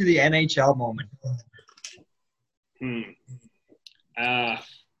welcome to the NHL moment?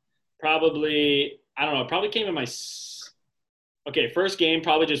 Probably, I don't know. Probably came in my first game.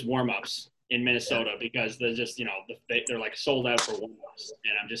 Probably just warm-ups in Minnesota because they're just they're like sold out for warm-ups,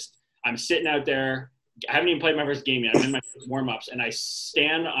 and I'm sitting out there. I haven't even played my first game yet. I'm in my first warm-ups, and I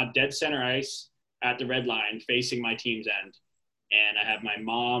stand on dead center ice at the red line facing my team's end, and I have my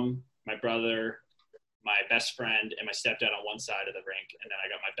mom, my brother, my best friend, and my stepdad on one side of the rink, and then I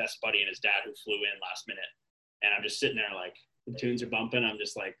got my best buddy and his dad who flew in last minute, and I'm just sitting there like the tunes are bumping. I'm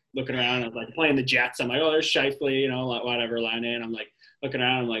just like looking around. I'm like playing the Jets. I'm like, oh, there's Scheifele, whatever line in. I'm like looking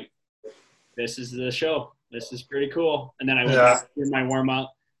around. I'm like, this is the show. This is pretty cool. And then I went back to my warm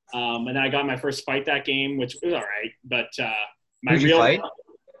up, and then I got my first fight that game, which was all right. But my real fight,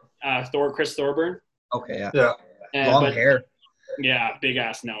 Chris Thorburn. Okay, yeah. Long hair. Yeah, big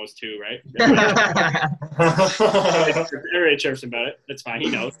ass nose too, right? Everybody chirps about it. That's fine. He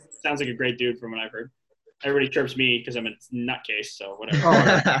knows. Sounds like a great dude from what I've heard. Everybody chirps me because I'm a nutcase, so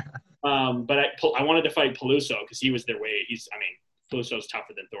whatever. But I wanted to fight Peluso because he was their weight. Peluso's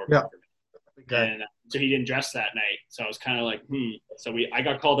tougher than Thorburn. Yeah. Okay. And so he didn't dress that night. So I was kind of like, So I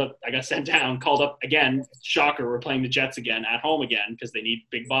got called up. I got sent down, called up again. Shocker, we're playing the Jets again at home again because they need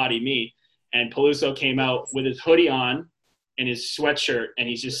big body me. And Peluso came out with his hoodie on and his sweatshirt, and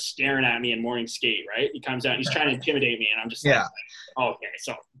he's just staring at me in morning skate, right? He comes out and he's trying to intimidate me, and I'm just like, okay,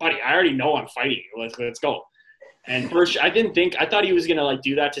 so buddy, I already know I'm fighting you. Let's go. And first, I thought he was going to like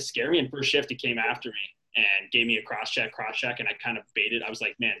do that to scare me. And first shift, he came after me and gave me a cross check, and I kind of baited. I was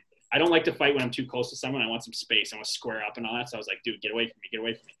like, man, I don't like to fight when I'm too close to someone. I want some space. I want to square up and all that. So I was like, dude, get away from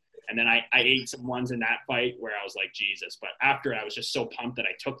me. And then I ate some ones in that fight where I was like, Jesus. But after, I was just so pumped that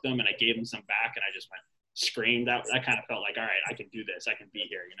I took them and I gave them some back, and I just screamed. That kind of felt like, all right, I can do this. I can be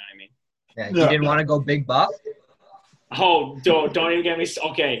here. You know what I mean? Yeah, you didn't want to go big buff? Oh, don't even get me.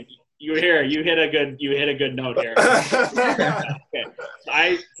 Okay, you hit a good note here. Okay,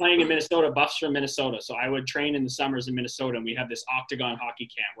 I playing in Minnesota. Buffs from Minnesota, so I would train in the summers in Minnesota, and we have this Octagon hockey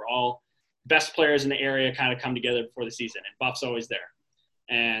camp where all best players in the area kind of come together before the season, and Buff's always there.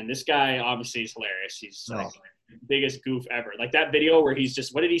 And this guy obviously is hilarious. He's like the biggest goof ever. Like that video where he's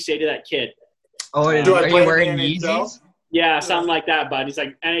just, what did he say to that kid? Oh, are you wearing Yeezys? Yeah, something like that, bud. He's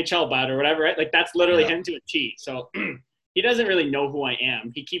like, NHL bud or whatever, right? Like that's literally him to a T. So he doesn't really know who I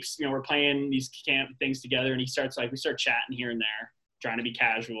am. He keeps, we're playing these camp things together, and he starts we start chatting here and there, trying to be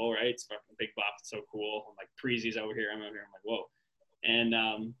casual, right? It's fucking big Buff. It's so cool. I'm like, Preezy's over here. I'm over here. I'm like, whoa.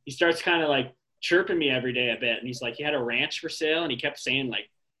 And he starts kind of like chirping me every day a bit. And he's like, he had a ranch for sale, and he kept saying like,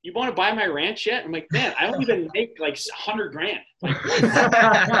 you want to buy my ranch yet? I'm like, man, I don't even make like $100,000. Like,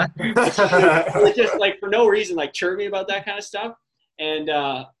 it's just like for no reason, like chirp me about that kind of stuff. And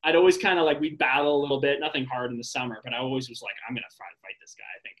I'd always kind of like, we'd battle a little bit, nothing hard in the summer, but I always was like, I'm going to try to fight this guy.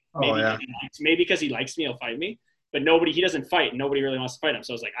 I think maybe because he likes me, he'll fight me, but he doesn't fight, and nobody really wants to fight him.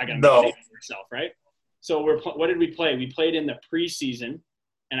 So I was like, I got to make a name for myself, right? So what did we play? We played in the preseason,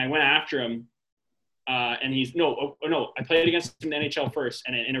 and I went after him. And I played against him in the NHL first,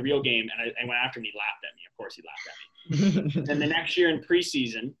 and in a real game, and I went after him. He laughed at me. Of course, he laughed at me. And the next year in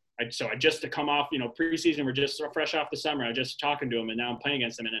preseason, I just to come off, preseason, we're just fresh off the summer. I was just talking to him, and now I'm playing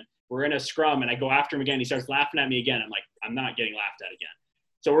against him, and then we're in a scrum, and I go after him again. He starts laughing at me again. I'm like, I'm not getting laughed at again.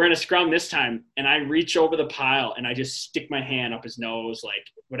 So we're in a scrum this time, and I reach over the pile, and I just stick my hand up his nose, like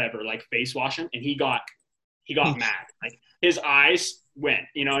whatever, like face wash him, and he got mad. Like his eyes went,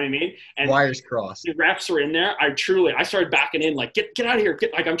 you know what I mean? And wires crossed. The refs were in there. I started backing in, like, get out of here.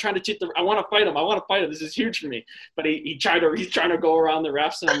 I'm trying to cheat I want to fight him. This is huge for me. But he's trying to go around the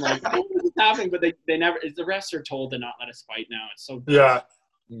refs, and I'm like, oh, what is happening? But they never, the refs are told to not let us fight now. It's so yeah.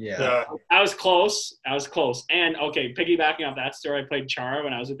 I was close. And okay, piggybacking off that story, I played Chara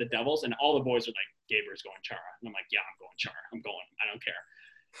when I was with the Devils, and all the boys were like, Gaber's going Chara. And I'm like, yeah, I'm going Chara. I'm going. I don't care.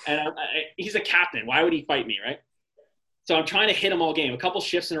 And he's a captain. Why would he fight me, right? So I'm trying to hit him all game. A couple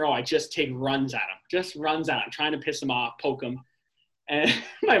shifts in a row, I just take runs at him. Trying to piss him off, poke him. And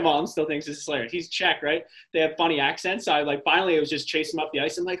my mom still thinks this is hilarious. He's Czech, right? They have funny accents. So finally I was just chasing him up the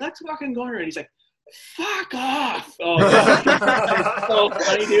ice. I'm like, let's fucking go. And he's like, fuck off. Oh, so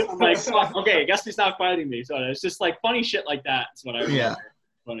funny, dude. I'm like, fuck. Okay, I guess he's not fighting me. So it's just like funny shit like that. That's what I remember. Yeah.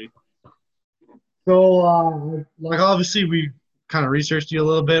 Funny. So, obviously we kind of researched you a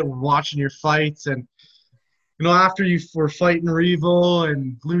little bit. We're watching your fights, and after you were fighting Revo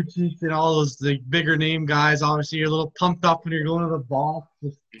and Blue Cheeks and all those the bigger name guys, obviously you're a little pumped up when you're going to the ball.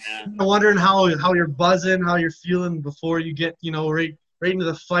 I'm wondering how you're buzzing, how you're feeling before you get right into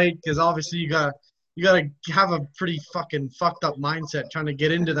the fight, because obviously you gotta have a pretty fucking fucked up mindset trying to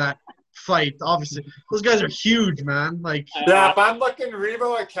get into that fight. Obviously, those guys are huge, man. Like, yeah, if I'm looking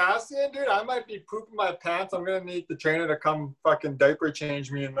Revo or Cassian, dude, I might be pooping my pants. I'm gonna need the trainer to come fucking diaper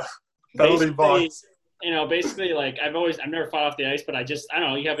change me in the penalty box. Basically, like I've never fought off the ice, but I don't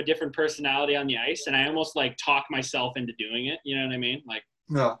know, you have a different personality on the ice, and I almost like talk myself into doing it. You know what I mean? Like,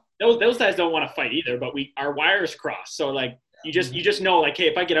 no, those guys don't want to fight either, but our wires cross. So like, you just know, like, hey,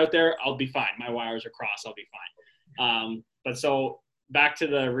 if I get out there, I'll be fine. My wires are crossed, I'll be fine. But so back to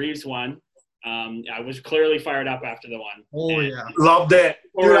the Reeves one. I was clearly fired up after the one. Oh, yeah. Loved it.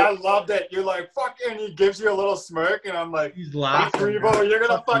 Dude, I loved it. You're like, fuck, and he gives you a little smirk, and I'm like, he's laughing. Revo, you're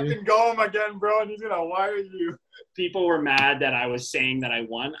going to fucking go him again, bro, and he's going to wire you. People were mad that I was saying that I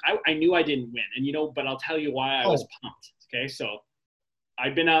won. I knew I didn't win, and but I'll tell you why I was pumped. Okay, so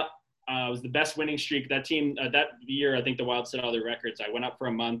I've been up. It was the best winning streak. That team, that year, I think the Wild set all their records. I went up for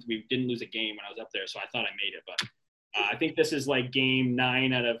a month. We didn't lose a game when I was up there, so I thought I made it. But I think this is like game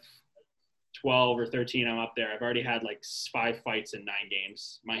 9 out of 12 or 13 I'm up there. I've already had like 5 fights in 9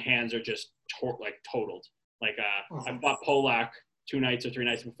 games. My hands are just totaled. Like I fought Polak 2 nights or 3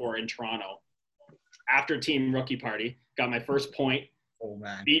 nights before in Toronto. After team rookie party, got my first point. Oh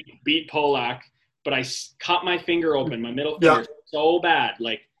man. Beat Polak, but I cut my finger open, my middle finger, so bad.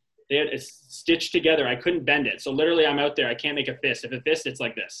 Like they had it stitched together. I couldn't bend it. So literally I'm out there. I can't make a fist. If a fist, it's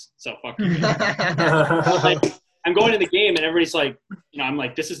like this. So fuck you. I'm going to the game, and everybody's like, I'm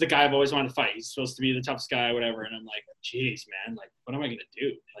like, this is the guy I've always wanted to fight. He's supposed to be the toughest guy, whatever. And I'm like, geez, man, like, what am I going to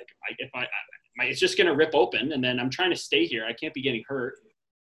do? Like, it's just going to rip open, and then I'm trying to stay here. I can't be getting hurt.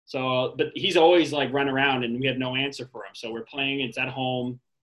 So, but he's always like run around, and we have no answer for him. So we're playing. It's at home.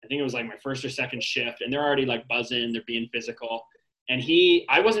 I think it was like my first or second shift, and they're already like buzzing. They're being physical. And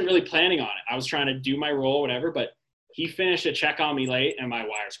I wasn't really planning on it. I was trying to do my role, whatever, but he finished a check on me late, and my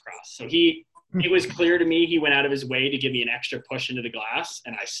wires crossed. So it was clear to me he went out of his way to give me an extra push into the glass,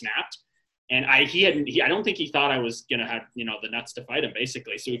 and I snapped. And I don't think he thought I was gonna have the nuts to fight him,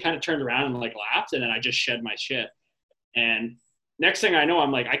 basically. So he kind of turned around and like laughed, and then I just shed my shit. And next thing I know,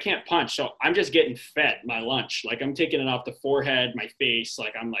 I'm like, I can't punch. So I'm just getting fed my lunch. Like I'm taking it off the forehead, my face.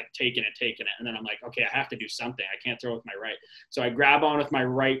 Like I'm like taking it. And then I'm like, okay, I have to do something. I can't throw with my right. So I grab on with my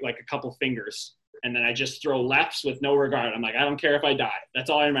right, like a couple fingers. And then I just throw lefts with no regard. I'm like, I don't care if I die. That's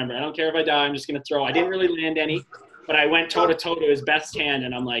all I remember. I don't care if I die. I'm just going to throw. I didn't really land any, but I went toe to toe to his best hand.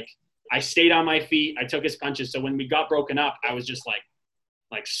 And I'm like, I stayed on my feet. I took his punches. So when we got broken up, I was just like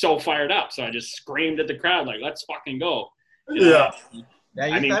so fired up. So I just screamed at the crowd, like, let's fucking go. You know? Yeah,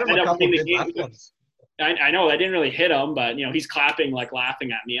 you I mean, fed him a couple good left ones. I know I didn't really hit him, but you know he's clapping, like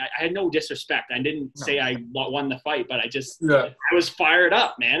laughing at me. I had no disrespect. I didn't say I won the fight, but I was fired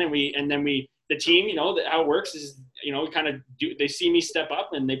up, man. And then the team, you know, how it works is, you know, kind of they see me step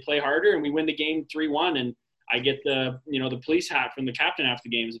up and they play harder and we win the game 3-1 and I get the police hat from the captain after the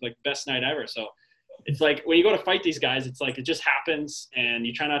game. It's like the best night ever. So it's like when you go to fight these guys, it's like it just happens and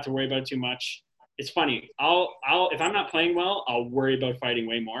you try not to worry about it too much. It's funny. I'll if I'm not playing well, I'll worry about fighting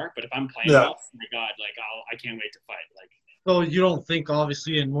way more. But if I'm playing well, oh my God, like I can't wait to fight. Like, so you don't think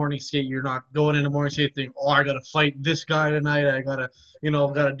obviously in morning skate you're not going into morning skate think, oh, I gotta fight this guy tonight. I gotta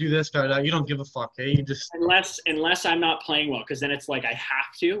do this guy tonight. You don't give a fuck, eh? You just unless I'm not playing well, because then it's like I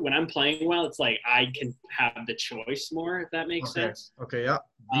have to. When I'm playing well, it's like I can have the choice more, if that makes sense. Okay, yeah.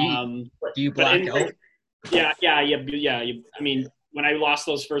 Do you black out? Yeah. I mean, when I lost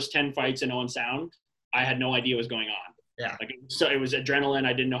those first 10 fights in Owen Sound, I had no idea what was going on. Yeah. Like, so it was adrenaline.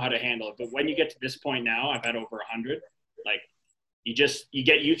 I didn't know how to handle it. But when you get to this point now, I've had over 100. Like, you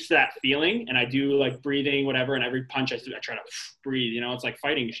get used to that feeling. And I do like breathing, whatever. And every punch I try to breathe. You know, it's like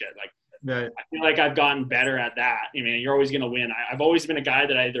fighting shit. Like, right. I feel like I've gotten better at that. I mean, you're always going to win. I've always been a guy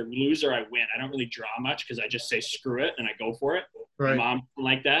that I either lose or I win. I don't really draw much because I just say screw it and I go for it. Right. My mom didn't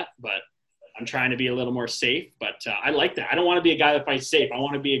like that, but I'm trying to be a little more safe, but I like that. I don't want to be a guy that fights safe. I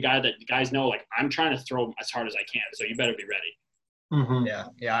want to be a guy that guys know, like, I'm trying to throw as hard as I can, so you better be ready. Mm-hmm.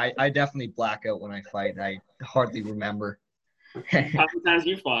 Yeah. I definitely black out when I fight. I hardly remember. How many times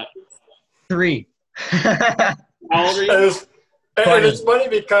you fought? 3. How old are you? And it's funny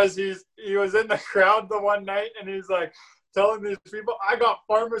because he was in the crowd the one night and he's like telling these people, I got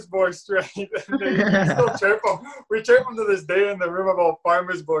Farmer's Boy strain. And they still chirp him. We chirp him to this day in the room about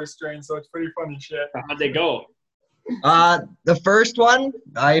Farmer's Boy strain, so it's pretty funny shit. How'd they go? The first one,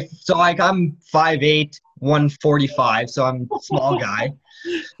 I'm 5'8", 145, so I'm a small guy.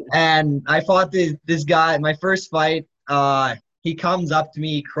 And I fought this guy, my first fight, he comes up to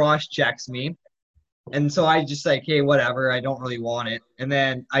me, cross-checks me. And so I just like, hey, whatever, I don't really want it. And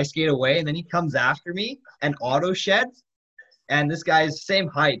then I skate away, and then he comes after me and auto sheds. And this guy's the same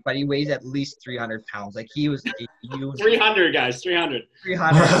height, but he weighs at least 300 pounds. Like he was 300, guys, 300.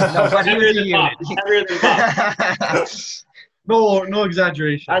 300. No, but he was a unit. Heavier than Bob. No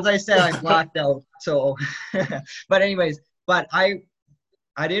exaggeration. As I said, I blacked out. So, but anyways, I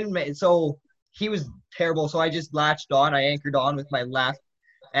didn't make, so he was terrible. So I just latched on. I anchored on with my left.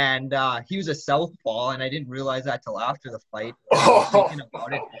 And he was a southpaw, and I didn't realize that till after the fight. Thinking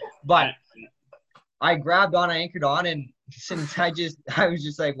about it. But I grabbed on, I anchored on, and since I was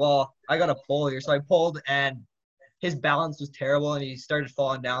just like, well, I got to pull here. So I pulled, and his balance was terrible, and he started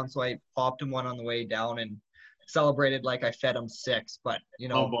falling down. So I popped him one on the way down and celebrated like I fed him 6. But, you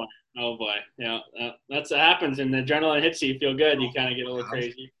know. Oh, boy. Yeah, that happens. And the adrenaline hits you. You feel good. You kind of get a little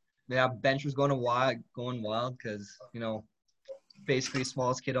crazy. Yeah, bench was going wild because, you know, basically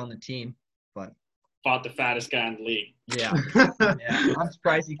smallest kid on the team. But fought the fattest guy in the league. Yeah. I'm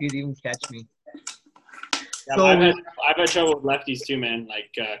surprised he could even catch me. Yeah, so, I've had trouble with lefties too, man.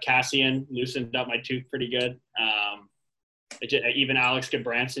 Like Cassian loosened up my tooth pretty good. Even Alex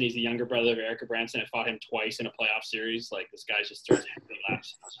Gabranson, he's the younger brother of Eric Gabranson. I fought him twice in a playoff series. Like, this guy just throws heavy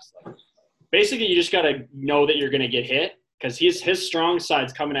lefts. I was just like, basically, you just got to know that you're going to get hit because his strong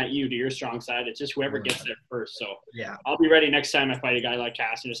side's coming at you to your strong side. It's just whoever gets there first. So yeah, I'll be ready next time I fight a guy like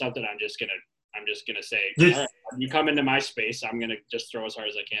Cassian or something. I'm just gonna say, all right, you come into my space, I'm gonna just throw as hard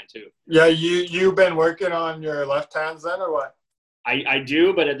as I can too. Yeah, you've been working on your left hands then, or what? I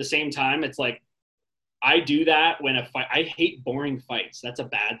do, but at the same time, it's like I do that when I hate boring fights. That's a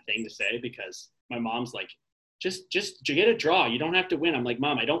bad thing to say because my mom's like, just get a draw. You don't have to win. I'm like,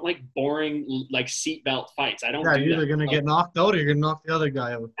 Mom, I don't like boring like seatbelt fights. I don't. Yeah, do you're either gonna get knocked out or you're gonna knock the other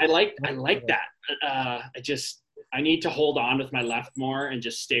guy out. I like that. I need to hold on with my left more and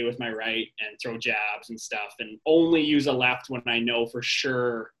just stay with my right and throw jabs and stuff and only use a left when I know for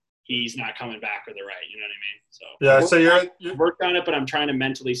sure he's not coming back with the right. You know what I mean? So yeah. So you're worked on it, but I'm trying to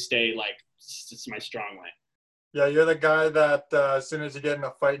mentally stay like it's my strong way. Yeah, you're the guy that as soon as you get in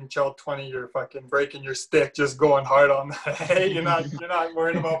a fight in Chell 20, you're fucking breaking your stick, just going hard on that. Hey, you're not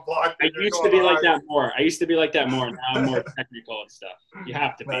worrying about blocking. I used to be like that more. Now I'm more technical and stuff. You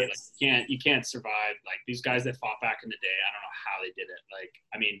have to be. Nice. Like, you can't survive. Like these guys that fought back in the day, I don't know how they did it. Like,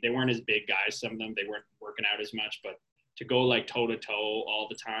 I mean, they weren't as big guys. Some of them, they weren't working out as much, but to go like toe to toe all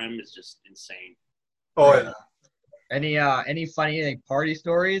the time is just insane. Oh yeah. Any funny like party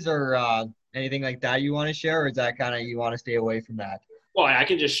stories or anything like that you want to share, or is that kind of you want to stay away from that? Well, I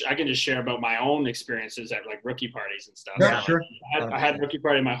can just share about my own experiences at like rookie parties and stuff. Yeah, so, sure. I had rookie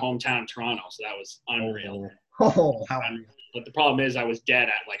party in my hometown, Toronto, so that was unreal. Oh, how But the problem is I was dead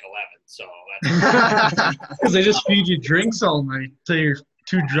at like 11, so that's Because they just feed you drinks all night till you're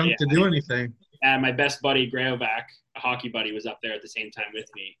too drunk to do anything. and my best buddy Grayovac, a hockey buddy, was up there at the same time with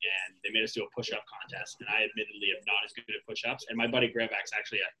me, and they made us do a push-up contest. And I admittedly am not as good at push-ups. And my buddy Grayovac's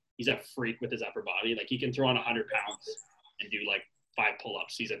actually he's a freak with his upper body. Like he can throw on 100 pounds and do like 5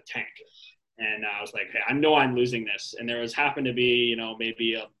 pull-ups. He's a tank. And I was like, hey, I know I'm losing this. And there happened to be,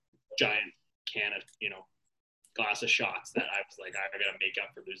 maybe a giant can of, glass of shots that I was like, I gotta make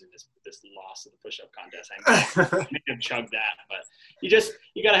up for losing this loss of the push-up contest. I may have chugged that, but you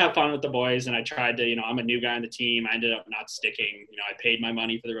gotta have fun with the boys. And I tried to, I'm a new guy on the team. I ended up not sticking. I paid my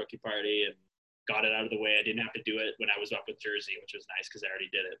money for the rookie party and got it out of the way. I didn't have to do it when I was up with Jersey, which was nice because I already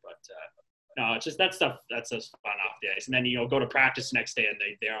did it. But no, it's just that stuff. That's just fun off the ice. And then go to practice next day, and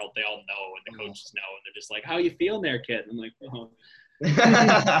they all know, and the coaches know, and they're just like, "How you feeling there, kid?" And I'm like, "Oh."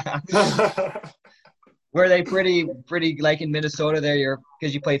 Were they pretty like in Minnesota there?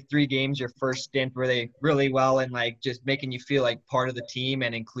 Because you played 3 games your first stint. Were they really well and like just making you feel like part of the team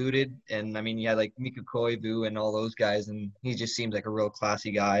and included? And I mean, you had like Mika Koivu and all those guys, and he just seems like a real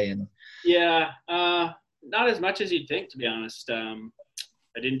classy guy. And yeah, not as much as you'd think, to be honest.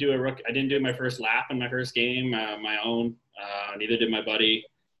 I didn't do my first lap in my first game, my own. Neither did my buddy.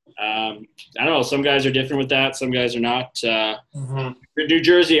 I don't know. Some guys are different with that. Some guys are not. New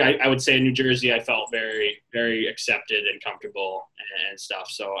Jersey, I would say New Jersey, I felt very, very accepted and comfortable and stuff.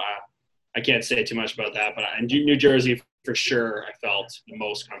 So I can't say too much about that. But in New Jersey, for sure, I felt the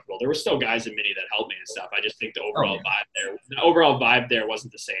most comfortable. There were still guys in Mini that helped me and stuff. I just think the overall vibe there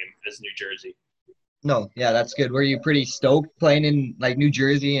wasn't the same as New Jersey. No, yeah, that's good. Were you pretty stoked playing in like New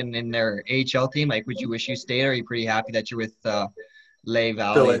Jersey and in their AHL team? Like, would you wish you stayed, or are you pretty happy that you're with Lehigh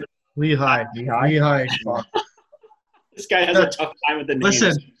Valley? Lehigh. This guy has a tough time with the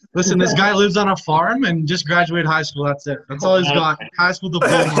names. Listen, this guy lives on a farm and just graduated high school. That's it. That's all he's got. High school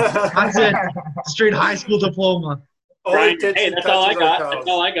diploma. That's it. Straight high school diploma. Brian, hey, that's all I got. That's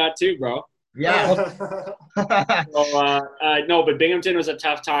all I got too, bro. Yeah. No, but Binghamton was a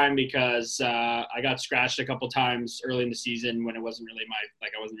tough time because I got scratched a couple times early in the season when it wasn't really I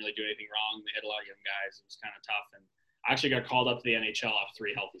wasn't really doing anything wrong. They had a lot of young guys. It was kind of tough. And I actually got called up to the NHL off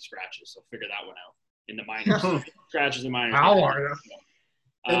 3 healthy scratches. So figure that one out in the minors. Scratches in minors. How are you?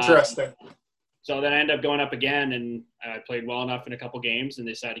 Interesting. So then I ended up going up again, and I played well enough in a couple games, and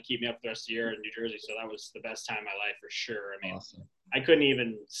they decided to keep me up the rest of the year in New Jersey. So that was the best time of my life for sure. I mean, Awesome. I couldn't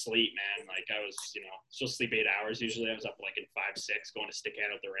even sleep, man. Like I was, supposed to sleep 8 hours. Usually I was up like in 5, 6, going to stick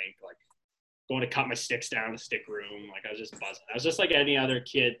hand at the rink, like going to cut my sticks down in the stick room. Like I was just buzzing. I was just like any other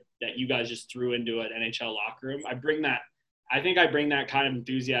kid that you guys just threw into an NHL locker room. I bring that kind of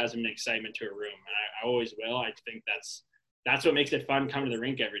enthusiasm and excitement to a room, and I always will. I think that's what makes it fun coming to the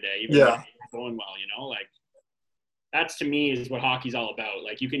rink every day, even if it's going well, like that's to me is what hockey's all about.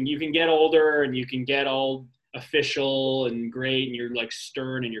 Like you can get older and you can get all official and great and you're like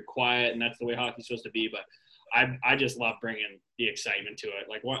stern and you're quiet and that's the way hockey's supposed to be. But I just love bringing the excitement to it.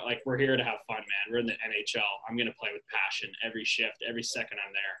 Like we're here to have fun, man. We're in the NHL. I'm going to play with passion every shift, every second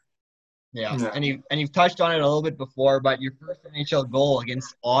I'm there. Yeah. And you've touched on it a little bit before, but your first NHL goal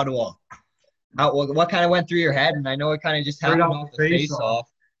against Ottawa, what kind of went through your head? And I know it kind of just happened off the face-off,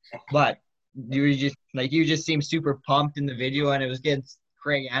 but you just seemed super pumped in the video, and it was against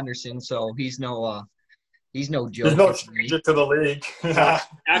Craig Anderson, so he's no joke. He's no stranger to the league.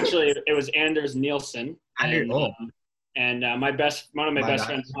 Actually, it was Anders Nielsen, and one of my best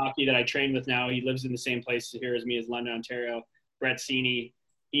friends in hockey that I train with now. He lives in the same place here as me, as London, Ontario. Brett Sini.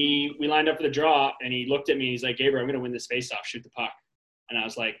 We lined up for the draw, and he looked at me. He's like, "Gabriel, I'm going to win this face-off. Shoot the puck." And I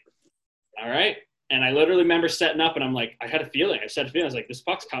was like, all right. And I literally remember setting up, and I'm like, I had a feeling. I was like, this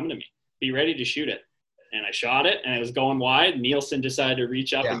puck's coming to me. Be ready to shoot it. And I shot it, and it was going wide. Nielsen decided to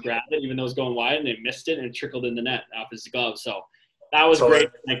reach up and grab it, even though it was going wide, and they missed it, and it trickled in the net off his glove. So that was great.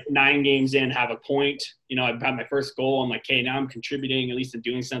 Like 9 games in, have a point. I had my first goal. I'm like, okay, now I'm contributing, at least I'm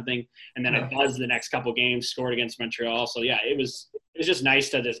doing something. And then I buzzed the next couple games, scored against Montreal. So yeah, it was it's just nice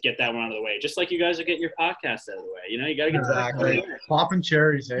to just get that one out of the way. Just like you guys are getting your podcast out of the way. You know, you got to get Exactly. Popping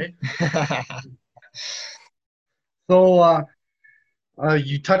cherries, eh? So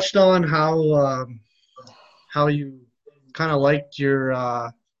you touched on how you kind of liked your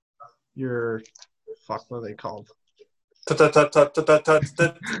fuck, what are they called? Today,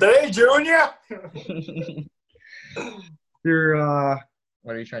 Junior. Your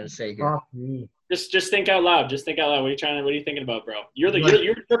what are you trying to say here? Just think out loud. Just think out loud. What are you thinking about, bro? You're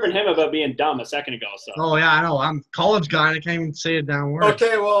tripping him about being dumb a second ago. So. Oh yeah, I know. I'm a college guy and I can't even say it down word.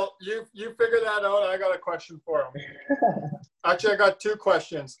 Okay, well, you figure that out. I got a question for him. Actually, I got two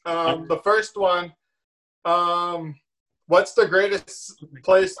questions. The first one, what's the greatest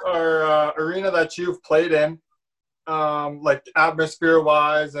place or arena that you've played in, like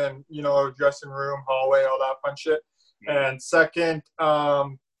atmosphere-wise and, you know, dressing room, hallway, all that fun shit? And second,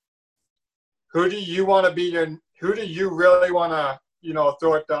 who do you want to be in? Who do you really want to, you know,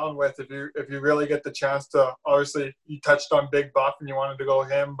 throw it down with if you really get the chance to? Obviously, you touched on Big Buff and you wanted to go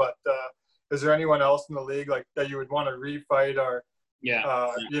him, but is there anyone else in the league like that you would want to refight or, you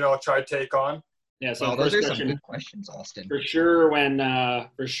know, try to take on? Yeah, so those are some good questions, Austin. For sure, when I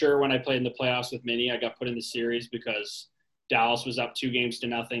played in the playoffs with Mini, I got put in the series because Dallas was up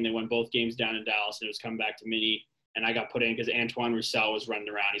 2-0. They won both games down in Dallas, and it was coming back to Mini. And I got put in because Antoine Roussel was running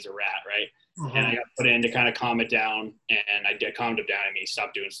around. He's a rat, right? Mm-hmm. And I got put in to kind of calm it down. And I calmed him down. I mean, he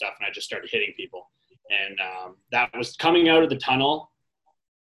stopped doing stuff, and I just started hitting people. And that was coming out of the tunnel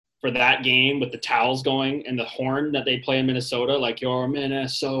for that game with the towels going and the horn that they play in Minnesota, like, "You're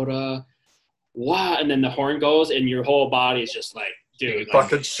Minnesota." Wow. And then the horn goes, and your whole body is just like, dude.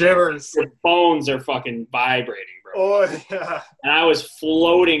 Fucking shivers. Your bones are fucking vibrating, bro. Oh, yeah. And I was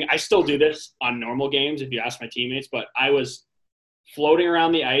floating. I still do this on normal games if you ask my teammates, but I was floating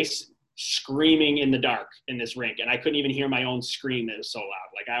around the ice, screaming in the dark in this rink, and I couldn't even hear my own scream. It was so loud.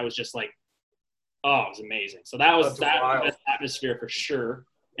 Like, I was just like, oh, it was amazing. So that was that atmosphere for sure.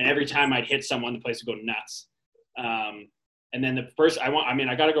 And every time I'd hit someone, the place would go nuts. And then I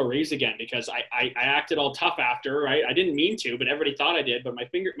got to go Reeves again because I acted all tough after, right? I didn't mean to, but everybody thought I did, but my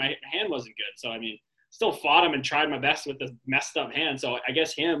hand wasn't good. So, I mean, still fought him and tried my best with the messed up hand. So I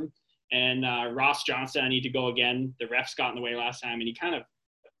guess him and Ross Johnston, I need to go again. The refs got in the way last time, and he kind of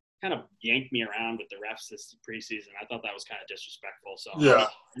yanked me around with the refs this preseason. I thought that was kind of disrespectful. So yeah,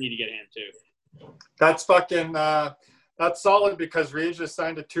 I need to get him too. That's fucking that's solid because Reeves just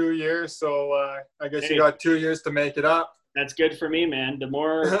signed a 2 years. So I guess you got 2 years to make it up. That's good for me, man. The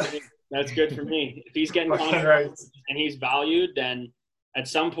more that's good for me. If he's getting contracts and he's valued, then at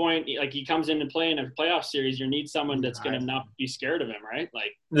some point, like, he comes into play in a playoff series, you need someone that's going to not be scared of him, right?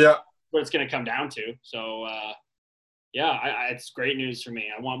 Like, yeah, what it's going to come down to. So, it's great news for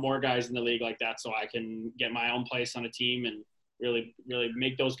me. I want more guys in the league like that so I can get my own place on a team and really, really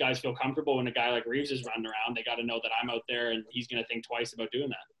make those guys feel comfortable. When a guy like Reeves is running around, they got to know that I'm out there and he's going to think twice about doing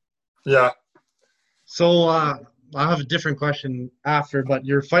that. Yeah. So, I have a different question after, but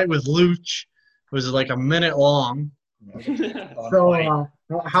your fight with Luch was like a minute long. So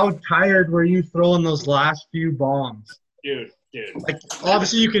how tired were you throwing those last few bombs? Dude. Like,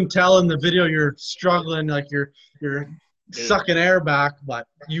 obviously you can tell in the video you're struggling, like you're sucking air back, but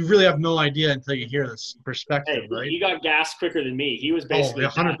you really have no idea until you hear this perspective, right? He got gassed quicker than me. He was basically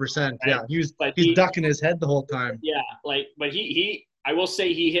 100%. Right? Yeah, he's ducking his head the whole time. Yeah, but he I will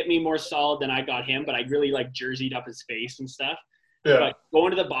say he hit me more solid than I got him, but I really jerseyed up his face and stuff. Yeah. But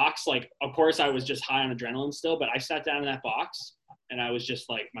going to the box, of course I was just high on adrenaline still, but I sat down in that box and I was just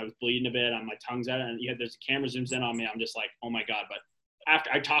I was bleeding a bit, and my tongue's out, and there's a camera zooms in on me. I'm just like, oh my God. But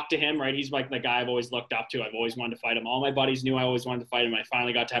after I talked to him, right, he's like the guy I've always looked up to. I've always wanted to fight him. All my buddies knew I always wanted to fight him. I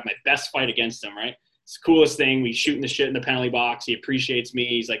finally got to have my best fight against him, right? It's the coolest thing. We shooting the shit in the penalty box. He appreciates me.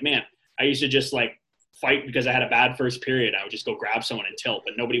 He's like, man, I used to just fight because I had a bad first period. I would just go grab someone and tilt,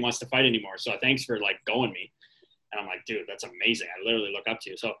 but nobody wants to fight anymore. So thanks for going me. And I'm like, dude, that's amazing. I literally look up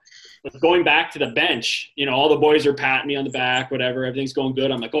to you. So going back to the bench, all the boys are patting me on the back, whatever, everything's going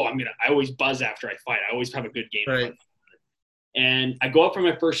good. I'm like, I always buzz after I fight. I always have a good game. Right. And I go up for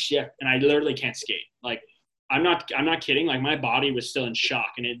my first shift and I literally can't skate. I'm not kidding. My body was still in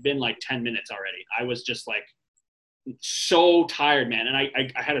shock, and it'd been 10 minutes already. I was just so tired, man. And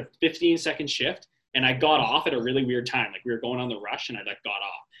I had a 15-second shift. And I got off at a really weird time. We were going on the rush, and I got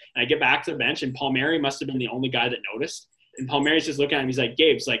off. And I get back to the bench, and Palmieri must have been the only guy that noticed. And Palmieri's just looking at him. He's like,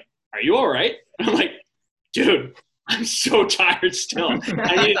 Gabe's like, are you all right? And I'm like, dude, I'm so tired still.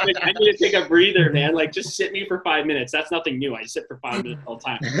 I need to take a breather, man. Just sit me for 5 minutes. That's nothing new. I sit for 5 minutes all the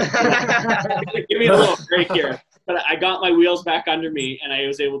time. Give me a little break here. but I got my wheels back under me, and I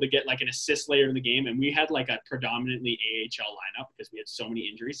was able to get like an assist later in the game. And we had like a predominantly AHL lineup because we had so many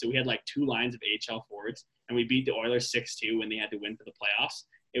injuries. So we had like 2 lines of AHL forwards, and we beat the Oilers 6-2 when they had to win for the playoffs.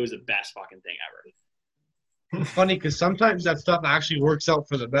 It was the best fucking thing ever. It's funny because sometimes that stuff actually works out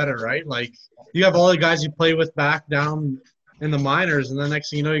for the better, right? Like you have all the guys you play with back down in the minors, and the next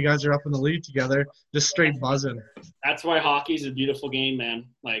thing you know, you guys are up in the league together, just straight buzzing. That's why hockey's a beautiful game, man.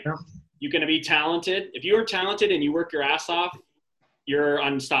 Like, yeah. You're going to be talented. If you are talented and you work your ass off, you're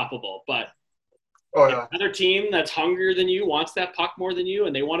unstoppable. But another team that's hungrier than you, wants that puck more than you,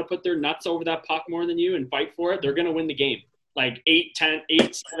 and they want to put their nuts over that puck more than you and fight for it, they're going to win the game. Like 8,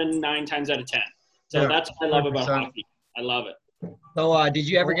 7, 9 times out of 10. So that's what I love about hockey. I love it. So did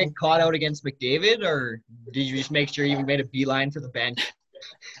you ever get caught out against McDavid, or did you just make sure you made a beeline for the bench?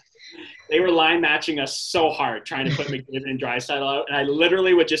 They were line matching us so hard trying to put McDavid and Draisaitl out, and I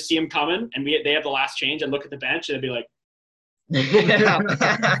literally would just see him coming, and they have the last change. I'd look at the bench, and I'd be like, Get me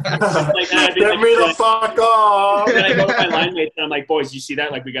the fuck off. And then I go to my line mates, and I'm like, boys, you see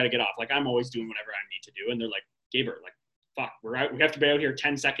that? Like, we got to get off. Like, I'm always doing whatever I need to do. And they're like, Gaber, like, fuck, we're out. We have to be out here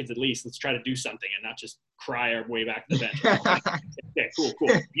 10 seconds at least. Let's try to do something and not just cry our way back to the bench. Like, okay, cool.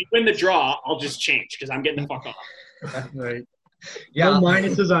 If you win the draw, I'll just change because I'm getting the fuck off. Right. Yeah. No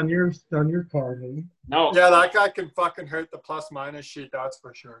minuses on your card, eh? No. Yeah, that guy can fucking hurt the plus-minus sheet, that's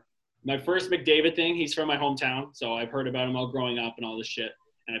for sure. My first McDavid thing, he's from my hometown, so I've heard about him all growing up and all this shit.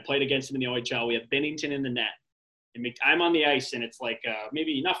 And I played against him in the OHL. We have Binnington in the net. And I'm on the ice, and it's like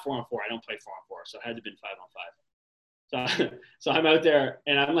maybe not 4-on-4. I don't play 4-on-4, so it had to have been 5-on-5. So I'm out there,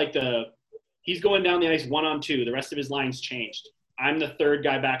 and I'm like he's going down the ice 1-on-2. The rest of his line's changed. I'm the third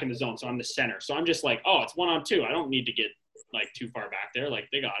guy back in the zone, so I'm the center. So I'm just like, oh, it's 1-on-2. I don't need to get like too far back there. Like,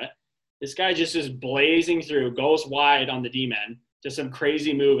 they got it. This guy just is blazing through, goes wide on the D-men, just some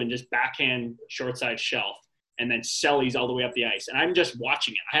crazy move and just backhand short side shelf, and then sellies all the way up the ice. And I'm just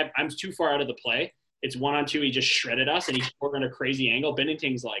watching it. I'm too far out of the play. It's 1-on-2. He just shredded us, and he scored on a crazy angle.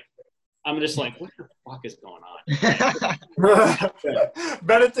 Binnington's like, I'm just like, what the fuck is going on?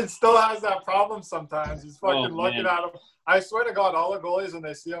 Binnington still has that problem sometimes. He's fucking looking at him. I swear to God, all the goalies, when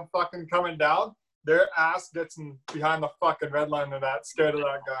they see him fucking coming down, their ass gets in behind the fucking red line of that, scared of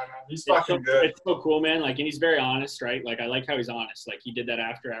that guy, man. He's fucking good. It's so cool, man. Like, and he's very honest, right? Like, I like how he's honest. Like, he did that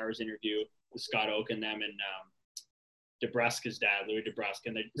after hours interview with Scott Oak and them, and DeBrusque's dad, Louis DeBrusque.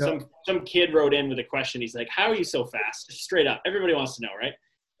 And some kid wrote in with a question. He's like, how are you so fast? Just straight up. Everybody wants to know, right?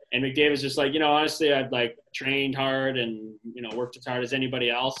 And McDavid's just like, honestly, I've like trained hard and, worked as hard as anybody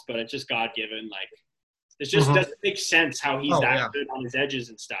else, but it's just God-given. Like, it just doesn't make sense how he's good on his edges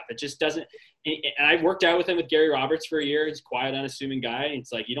and stuff. It just doesn't. And I worked out with him with Gary Roberts for a year. He's a quiet, unassuming guy.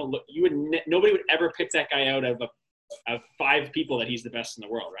 It's like, nobody would ever pick that guy out of 5 people that he's the best in the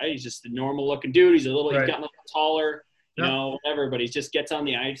world, right? He's just a normal looking dude. He's he's gotten a little taller, whatever, but he just gets on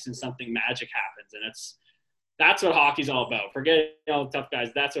the ice and something magic happens. And that's what hockey's all about. Forget all the tough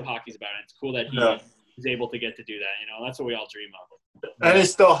guys. That's what hockey's about. And it's cool that he's able to get to do that. That's what we all dream of. And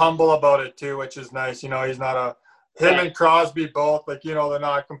he's still humble about it too, which is nice. He's not him and Crosby both, like, they're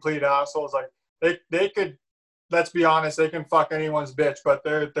not complete assholes. Like, they could, let's be honest, they can fuck anyone's bitch, but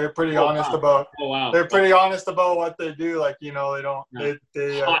they're pretty honest about they're pretty honest about what they do. Like, they don't they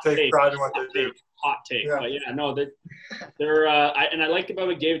take pride in what they do. Hot take. Yeah. But they're and I like about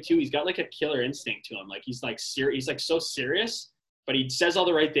McDavid too, he's got like a killer instinct to him. Like, he's like he's like so serious, but he says all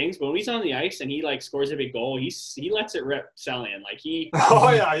the right things. But when he's on the ice and he like scores a big goal, he lets it rip, Sellian. Like, he's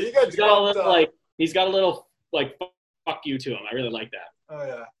got a little like fuck you to him. I really like that. Oh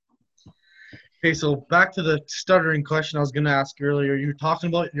yeah. Okay, so back to the stuttering question I was going to ask earlier. You were talking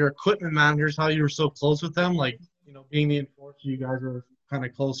about your equipment managers, how you were so close with them, like, being the enforcer, you guys were kind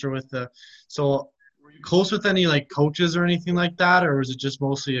of closer with so were you close with any like coaches or anything like that, or was it just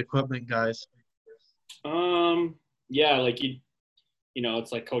mostly equipment guys? Yeah, like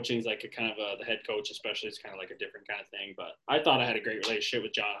it's like coaching is like a kind of the head coach especially is kind of like a different kind of thing, but I thought I had a great relationship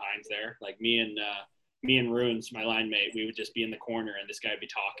with John Hines there. Like, me and Runes, my line mate, we would just be in the corner and this guy would be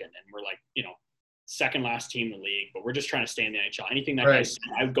talking, and we're like, second last team in the league, but we're just trying to stay in the NHL. Anything that guy said,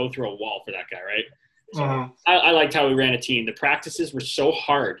 I would go through a wall for that guy, right? So I liked how we ran a team. The practices were so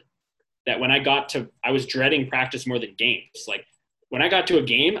hard that when I was dreading practice more than games. Like, when I got to a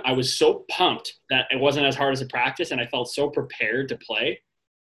game, I was so pumped that it wasn't as hard as a practice, and I felt so prepared to play.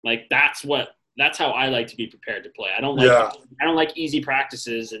 Like, that's how I like to be prepared to play. I don't like easy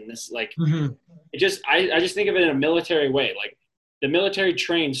practices and this, like, I just think of it in a military way. Like, the military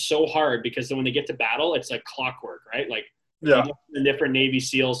trains so hard because when they get to battle, it's like clockwork, right? Like, the different Navy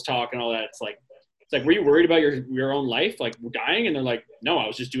SEALs talk and all that. It's like, were you worried about your own life, like dying? And they're like, no, I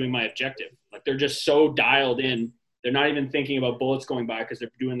was just doing my objective. Like they're just so dialed in. They're not even thinking about bullets going by because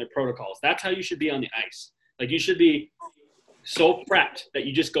they're doing their protocols. That's how you should be on the ice. Like you should be so prepped that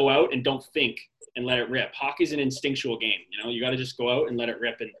you just go out and don't think and let it rip. Hockey's an instinctual game. You know, you got to just go out and let it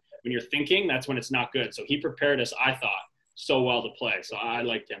rip. And when you're thinking, that's when it's not good. So he prepared us, I thought, so well to play. So I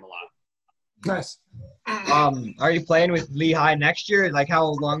liked him a lot. Nice. Are you playing with Lehigh next year? Like, how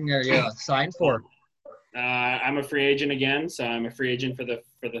long are you signed for? I'm a free agent again, so I'm a free agent for the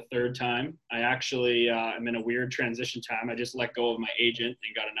third time. I actually am in a weird transition time. I just let go of my agent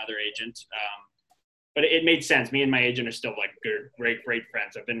and got another agent. But it made sense. Me and my agent are still like great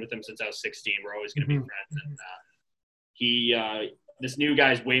friends. I've been with him since I was 16. We're always going to be friends. And this new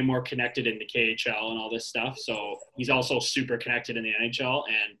guy's way more connected in the KHL and all this stuff. So he's also super connected in the NHL.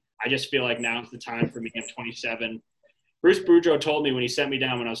 And I just feel like now's the time for me. I'm 27. Bruce Boudreau told me when he sent me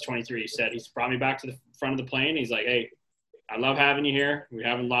down when I was 23, he said, he's brought me back to the front of the plane. He's like, hey, I love having you here. We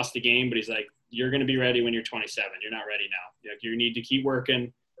haven't lost the game, but he's like, you're going to be ready when you're 27. You're not ready now. Like, you need to keep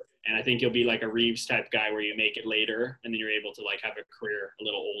working. And I think you'll be like a Reeves type guy where you make it later and then you're able to like have a career a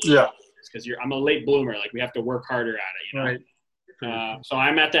little older. Yeah. Because I'm a late bloomer. Like we have to work harder at it, you know? Right. So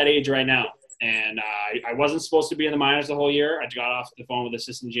I'm at that age right now. And I wasn't supposed to be in the minors the whole year. I got off the phone with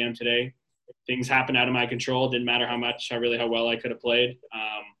assistant GM today. Things happened out of my control. Didn't matter how well I could have played.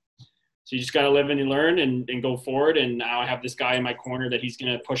 So you just got to live and you learn and go forward. And now I have this guy in my corner that he's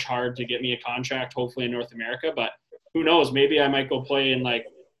going to push hard to get me a contract, hopefully in North America. But who knows? Maybe I might go play in like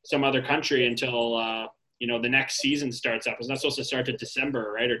some other country until, the next season starts up. It's not supposed to start in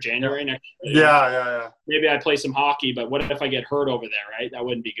December, right? Or January next year. Yeah. Maybe I play some hockey, but what if I get hurt over there, right? That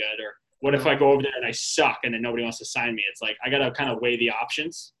wouldn't be good. Or what if I go over there and I suck and then nobody wants to sign me? It's like I got to kind of weigh the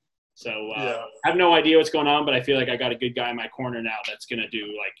options. So I have no idea what's going on, but I feel like I got a good guy in my corner now that's going to do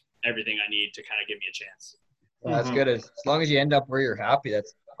like everything I need to kind of give me a chance. Well, that's good. As long as you end up where you're happy,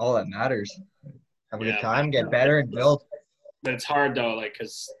 that's all that matters. Have a good time, get better, and build. But it's hard though, like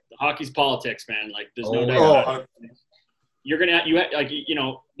because hockey's politics, man. Like there's no doubt. You're gonna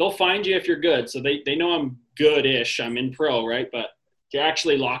they'll find you if you're good. So they know I'm good-ish. I'm in pro, right? But to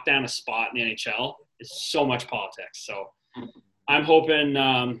actually lock down a spot in the NHL is so much politics. So I'm hoping.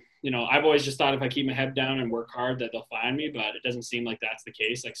 I've always just thought if I keep my head down and work hard that they'll find me, but it doesn't seem like that's the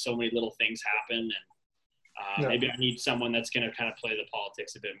case. Like so many little things happen, and maybe I need someone that's going to kind of play the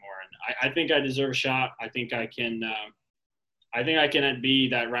politics a bit more. And I think I deserve a shot. I think I can. I think I can be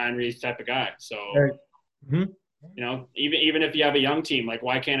that Ryan Reeves type of guy. So, even if you have a young team, like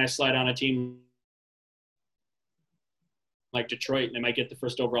why can't I slide on a team like Detroit and they might get the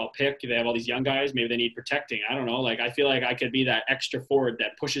first overall pick? They have all these young guys. Maybe they need protecting. I don't know. Like, I feel like I could be that extra forward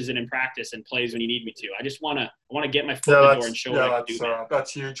that pushes it in practice and plays when you need me to. I just want to get my foot in the door and show what I can do.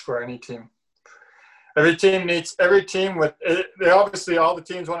 That's huge for any team. Every team obviously all the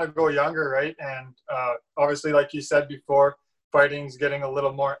teams want to go younger, right? And obviously, like you said before, fighting's getting a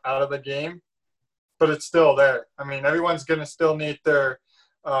little more out of the game, but it's still there. I mean, everyone's going to still need their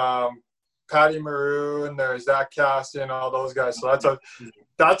Patty Maroon and their Zach Cassidy and all those guys. So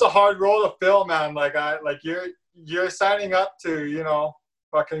that's a hard role to fill, man. You're signing up to,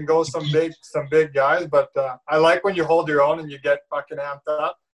 fucking go some big guys, but I like when you hold your own and you get fucking amped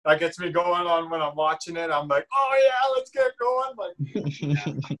up. That gets me going on when I'm watching it. I'm like, oh yeah, let's get going. Like,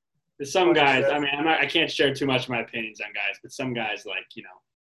 there's some guys. I mean, I can't share too much of my opinions on guys, but some guys, like,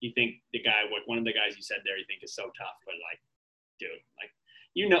 you think the guy, like one of the guys you said there, you think is so tough, but like, dude,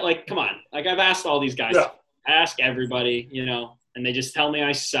 like, come on. Like, I've asked all these guys, ask everybody, and they just tell me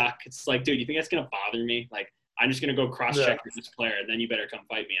I suck. It's like, dude, you think that's gonna bother me? Like, I'm just gonna go cross-check with this player, and then you better come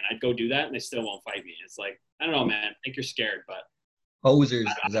fight me. And I'd go do that, and they still won't fight me. It's like, I don't know, man. I think you're scared, but. Posers.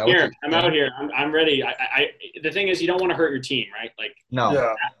 I'm out here. I'm ready. The thing is, you don't want to hurt your team, right? Like,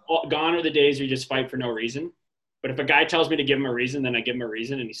 gone are the days where you just fight for no reason. But if a guy tells me to give him a reason, then I give him a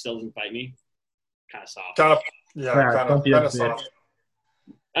reason, and he still doesn't fight me. Kind of soft. Kind of soft.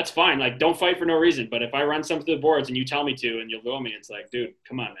 That's fine. Like, don't fight for no reason. But if I run something to the boards and you tell me to, and you'll go at me, it's like, dude,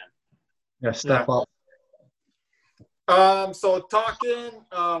 come on, man. Yeah, step up. So talking.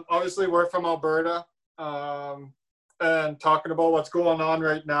 Obviously, we're from Alberta. And talking about what's going on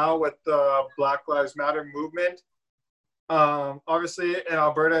right now with the Black Lives Matter movement. Obviously, in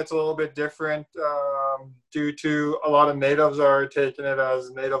Alberta, it's a little bit different due to a lot of natives are taking it as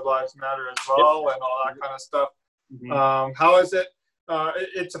Native Lives Matter as well and all that kind of stuff. Mm-hmm. How is it?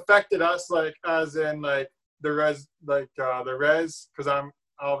 It's affected us, like, as in, like, the res, because I'm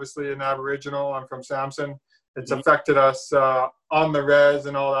obviously an Aboriginal. I'm from Samson. It's affected us on the res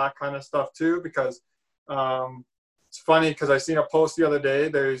and all that kind of stuff, too, because it's funny because I seen a post the other day.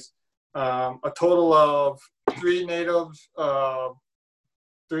 There's a total of 3 Native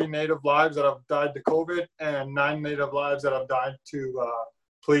 3 Native lives that have died to COVID and 9 Native lives that have died to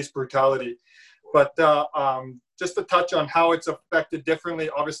police brutality. But just to touch on how it's affected differently,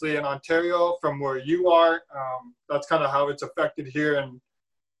 obviously in Ontario from where you are, that's kind of how it's affected here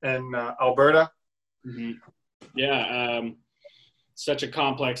in Alberta. Mm-hmm. Yeah, such a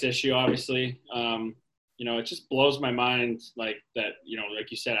complex issue, obviously. You know, it just blows my mind, like that, you know,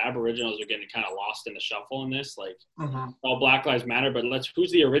 like you said, Aboriginals are getting kind of lost in the shuffle in this, like all Black Lives Matter, but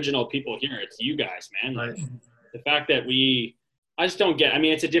who's the original people here? It's you guys, man. Like the fact that I just don't get, I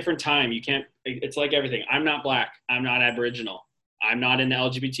mean, it's a different time. It's like everything. I'm not Black. I'm not Aboriginal. I'm not in the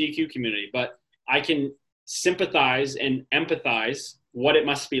LGBTQ community, but I can sympathize and empathize what it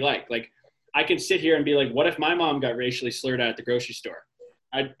must be like. Like I can sit here and be like, what if my mom got racially slurred at the grocery store?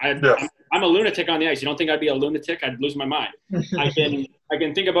 I'm a lunatic on the ice. You don't think I'd be a lunatic? I'd lose my mind. I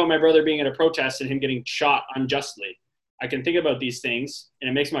can think about my brother being at a protest and him getting shot unjustly. I can think about these things and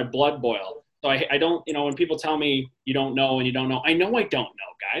it makes my blood boil. So I don't, you know, when people tell me you don't know and you don't know, I know I don't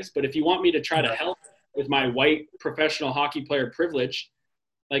know, guys. But if you want me to try to help with my white professional hockey player privilege,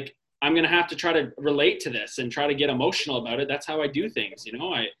 like I'm going to have to try to relate to this and try to get emotional about it. That's how I do things. You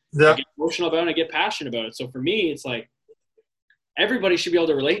know, I get emotional about it and I get passionate about it. So for me, it's like, everybody should be able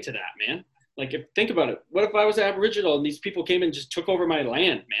to relate to that, man. Like, think about it. What if I was Aboriginal and these people came and just took over my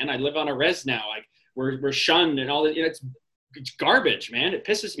land, man? I live on a res now. Like, we're shunned and all that. You know, it's garbage, man. It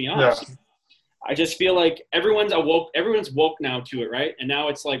pisses me off. Yeah. So I just feel like everyone's woke now to it, right? And now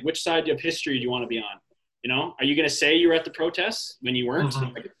it's like, which side of history do you want to be on? You know, are you going to say you were at the protests when you weren't?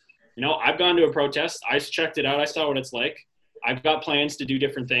 Like, you know, I've gone to a protest. I checked it out. I saw what it's like. I've got plans to do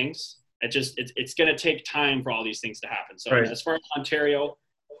different things. It's going to take time for all these things to happen. So as far as Ontario,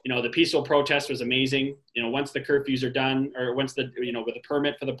 you know, the peaceful protest was amazing. You know, once the curfews are done, or once with the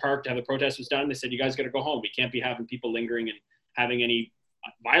permit for the park to have the protest was done, they said, you guys got to go home. We can't be having people lingering and having any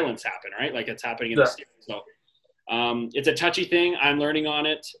violence happen, right? Like it's happening in the state. So it's a touchy thing. I'm learning on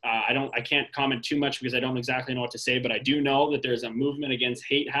it. I can't comment too much because I don't exactly know what to say, but I do know that there's a movement against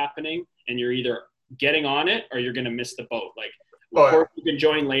hate happening and you're either getting on it or you're going to miss the boat. Like, of course, you can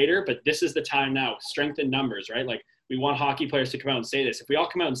join later, but this is the time now. Strength in numbers, right? Like we want hockey players to come out and say this. If we all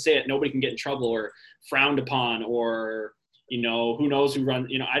come out and say it, nobody can get in trouble or frowned upon, or you know, who knows who runs.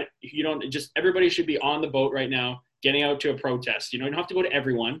 You know, everybody should be on the boat right now, getting out to a protest. You know, you don't have to go to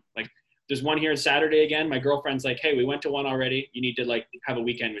everyone. Like there's one here on Saturday again. My girlfriend's like, hey, we went to one already. You need to like have a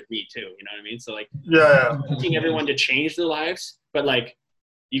weekend with me too. You know what I mean? So like, teaching everyone to change their lives, but like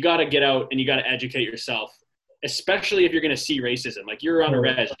you got to get out and you got to educate yourself. Especially if you're going to see racism, like you're on a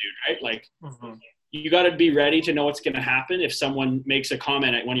res, dude, right? Like you got to be ready to know what's going to happen if someone makes a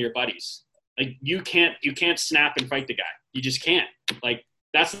comment at one of your buddies. Like you can't snap and fight the guy. You just can't. Like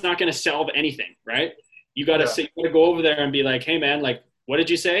that's not going to solve anything, right? You got to go over there and be like, hey man, like what did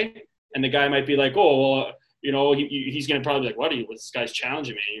you say? And the guy might be like, oh, well, you know, he's going to probably be like, what this guy's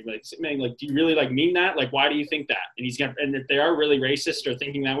challenging me? And you're like, man, like, do you really like mean that? Like, why do you think that? And and if they are really racist or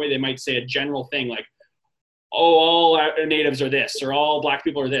thinking that way, they might say a general thing like, oh, all natives are this, or all Black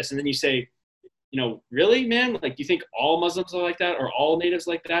people are this. And then you say, you know, really, man? Like, do you think all Muslims are like that or all natives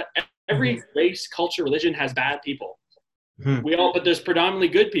like that? Every race, culture, religion has bad people. But there's predominantly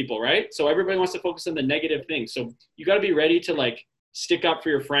good people, right? So everybody wants to focus on the negative things. So you got to be ready to like stick up for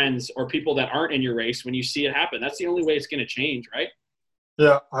your friends or people that aren't in your race when you see it happen. That's the only way it's going to change, right?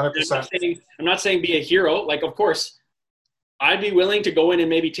 Yeah, 100%. I'm not saying be a hero. Like, of course, I'd be willing to go in and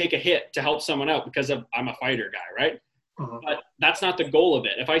maybe take a hit to help someone out because I'm a fighter guy, right? But that's not the goal of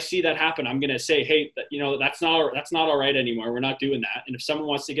it. If I see that happen, I'm going to say, hey, you know, that's not all right anymore. We're not doing that. And if someone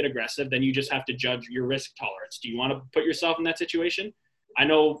wants to get aggressive, then you just have to judge your risk tolerance. Do you want to put yourself in that situation? I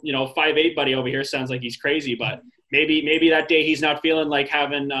know, you know, 5'8" buddy over here sounds like he's crazy, but maybe that day he's not feeling like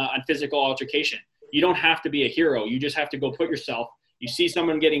having a physical altercation. You don't have to be a hero. You just have to go put yourself. You see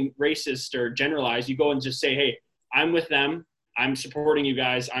someone getting racist or generalized, you go and just say, hey, I'm with them. I'm supporting you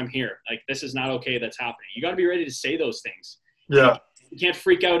guys. I'm here. Like, this is not okay that's happening. You got to be ready to say those things. Yeah. You can't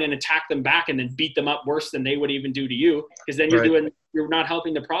freak out and attack them back and then beat them up worse than they would even do to you, because then you're not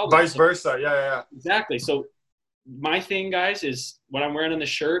helping the problem. Vice versa. Yeah. Exactly. So my thing, guys, is what I'm wearing on the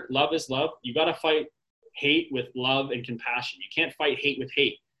shirt. Love is love. You got to fight hate with love and compassion. You can't fight hate with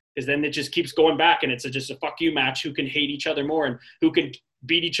hate, because then it just keeps going back and it's just a fuck you match. Who can hate each other more and who can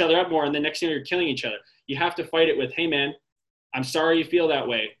beat each other up more. And the next thing you're killing each other. You have to fight it with, hey man, I'm sorry you feel that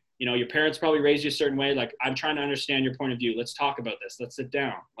way. You know, your parents probably raised you a certain way. Like, I'm trying to understand your point of view. Let's talk about this. Let's sit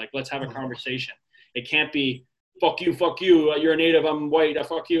down. Like, let's have a conversation. It can't be, fuck you. You're a native. I'm white.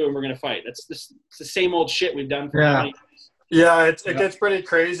 Fuck you. And we're going to fight. It's the same old shit we've done for many years. Yeah, it gets pretty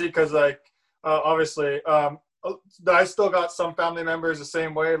crazy because, like, obviously, I still got some family members the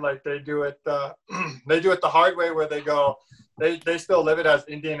same way. Like they do it, they do it the hard way where they go, they still live it as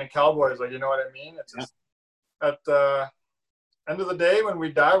Indian and Cowboys. Like, you know what I mean? It's just at the end of the day, when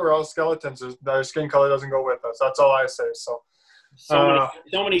we die, we're all skeletons. Our skin color doesn't go with us. That's all I say. So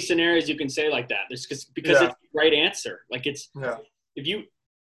many scenarios you can say like that. There's because it's the right answer. Like it's if you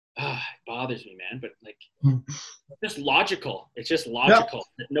it bothers me, man. But like just logical. It's just logical.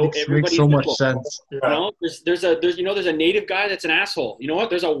 No, makes so much sense. You know, there's a native guy that's an asshole. You know what?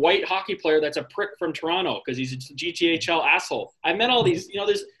 There's a white hockey player that's a prick from Toronto because he's a GTHL asshole. I met all these. You know,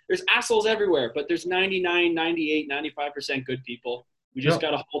 there's assholes everywhere, but there's 99, 98, 95% good people. We just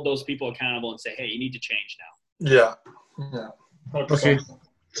got to hold those people accountable and say, hey, you need to change now. Yeah. Okay.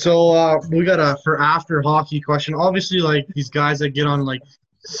 So we got a for after hockey question. Obviously, like these guys that get on like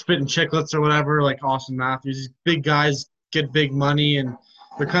Spitting Chicklets or whatever, like Austin Matthews, these big guys get big money and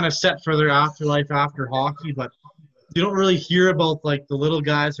they're kind of set for their afterlife after hockey, but you don't really hear about like the little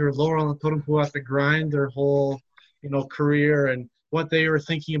guys who are lower on the totem pole have to grind their whole, career and what they were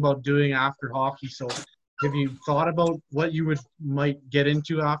thinking about doing after hockey. So have you thought about what you might get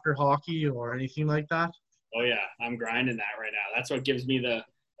into after hockey or anything like that? Oh yeah, I'm grinding that right now. That's what gives me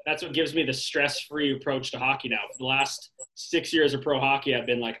the stress-free approach to hockey now. For the last 6 years of pro hockey, I've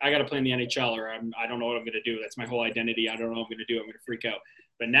been like, I got to play in the NHL or I don't know what I'm going to do. That's my whole identity. I don't know what I'm going to do. I'm going to freak out.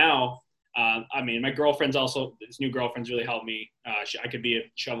 But now, my girlfriend's this new girlfriend's really helped me. I could be a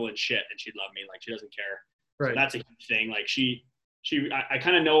shovel and shit and she'd love me. Like she doesn't care. Right. So that's a huge thing. Like I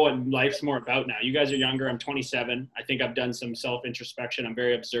kind of know what life's more about now. You guys are younger. I'm 27. I think I've done some self-introspection. I'm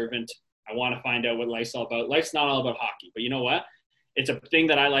very observant. I want to find out what life's all about. Life's not all about hockey, but you know what? It's a thing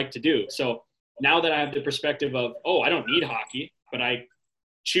that I like to do. So now that I have the perspective of, I don't need hockey, but I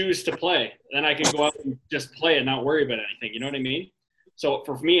choose to play, then I can go out and just play and not worry about anything. You know what I mean? So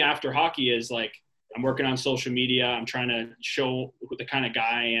for me, after hockey is like, I'm working on social media. I'm trying to show the kind of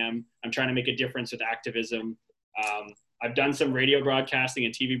guy I am. I'm trying to make a difference with activism. I've done some radio broadcasting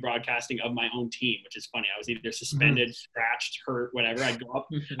and TV broadcasting of my own team, which is funny. I was either suspended, scratched, hurt, whatever.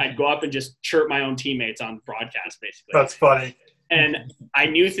 I'd go up and just chirp my own teammates on broadcast, basically. That's funny. And I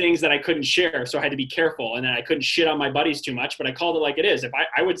knew things that I couldn't share, so I had to be careful. And then I couldn't shit on my buddies too much, but I called it like it is. If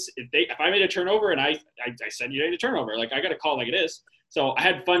I made a turnover and I said you made a turnover, like I got to call it like it is. So I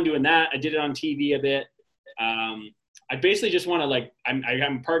had fun doing that. I did it on TV a bit. I basically just want to I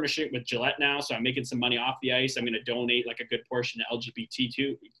have a partnership with Gillette now, so I'm making some money off the ice. I'm going to donate like a good portion to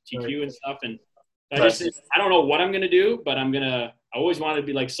LGBTQ and stuff. And I don't know what I'm going to do, but I always wanted to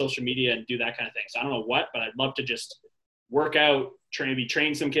be like social media and do that kind of thing. So I don't know what, but I'd love to just work out,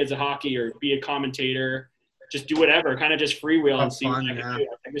 train some kids at hockey or be a commentator, just do whatever, kind of just freewheel and see what I can do.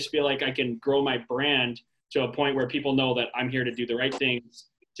 I just feel like I can grow my brand to a point where people know that I'm here to do the right things,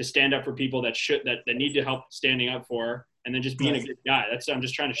 to stand up for people that need to help standing up for, and then just being a good guy. That's what I'm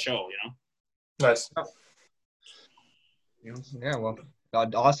just trying to show, Nice. Yeah, well,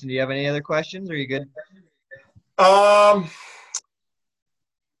 Austin, do you have any other questions? Or are you good? I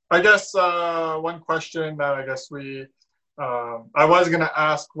guess one question that I guess I was going to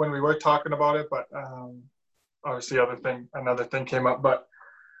ask when we were talking about it, but obviously another thing came up. But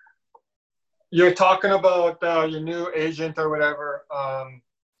you're talking about your new agent or whatever.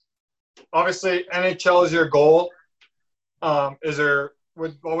 Obviously, NHL is your goal. What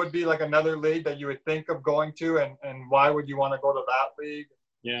would be like another league that you would think of going to, and why would you want to go to that league?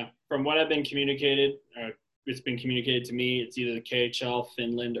 Yeah, from what I've been communicated, it's been communicated to me, it's either the KHL,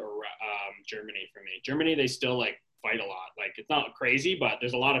 Finland, or Germany for me. Germany, they still fight a lot. It's not crazy, but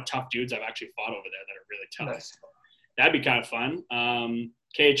there's a lot of tough dudes I've actually fought over there that are really tough. Nice. That'd be kind of fun.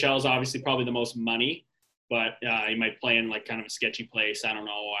 KHL is obviously probably the most money, but you might play in kind of a sketchy place. I don't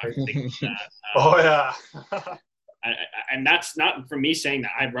know. I think that. And that's not from me saying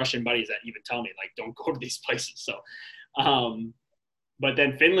that. I have Russian buddies that even tell me don't go to these places. So, but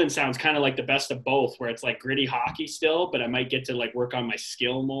then Finland sounds kind of like the best of both, where it's gritty hockey still, but I might get to work on my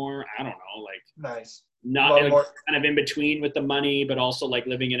skill more. I don't know. Nice. Not kind of in between with the money, but also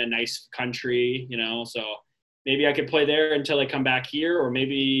living in a nice country, so maybe I could play there until I come back here, or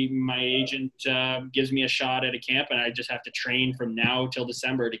maybe my agent gives me a shot at a camp and I just have to train from now till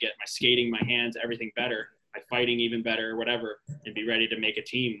December to get my skating, my hands, everything better, my fighting even better, whatever, and be ready to make a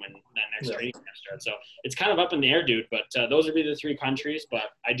team when that next training camp starts. So it's kind of up in the air, dude, but those would be the 3 countries, but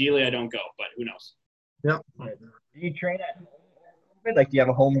ideally I don't go, but who knows? Yeah. Do you train at home? Do you have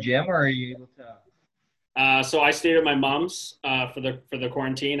a home gym, or are you able to? So I stayed at my mom's for the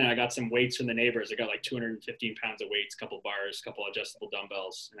quarantine, and I got some weights from the neighbors. I got 215 pounds of weights, a couple bars, a couple adjustable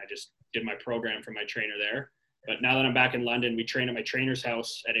dumbbells, and I just did my program for my trainer there. But now that I'm back in London, we train at my trainer's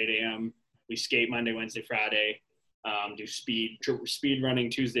house at 8 a.m. We skate Monday, Wednesday, Friday. Do speed running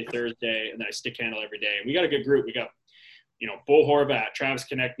Tuesday, Thursday, and then I stick handle every day. And we got a good group. We got, Bo Horvat, Travis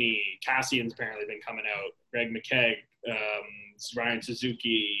Konechny, Cassian's apparently been coming out, Greg McKegg, Ryan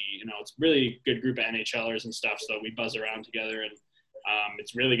Suzuki. It's really good group of NHLers and stuff. So we buzz around together, and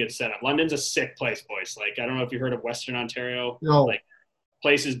it's really good setup. London's a sick place, boys. Like, I don't know if you heard of Western Ontario. No. Like,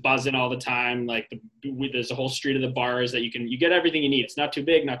 places buzzing all the time. Like, there's a whole street of the bars that you get everything you need. It's not too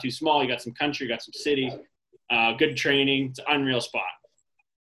big, not too small. You got some country, you got some city. Good training. It's an unreal spot.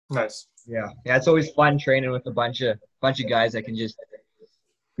 Nice. Yeah, it's always fun training with a bunch of guys that can just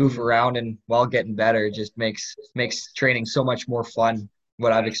goof around, and while getting better, it just makes training so much more fun.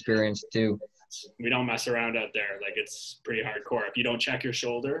 What I've experienced too. We don't mess around out there. Like, it's pretty hardcore. If you don't check your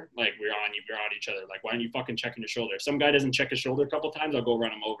shoulder, like, we're on each other. Like, why aren't you fucking checking your shoulder? If some guy doesn't check his shoulder a couple times, I'll go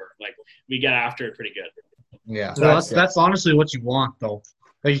run him over. Like, we get after it pretty good. Yeah. Well, that's honestly what you want, though.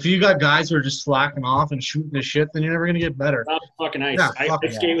 Like, if you got guys who are just slacking off and shooting the shit, then you're never gonna get better. That's fucking nice. Yeah, I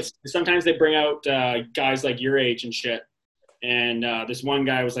skate with. Sometimes they bring out guys like your age and shit. And this one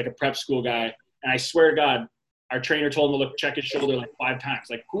guy was like a prep school guy, and I swear to God, our trainer told him to check his shoulder like 5 times.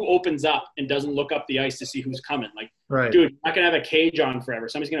 Like, who opens up and doesn't look up the ice to see who's coming? Like, Right. Dude, you're not gonna have a cage on forever.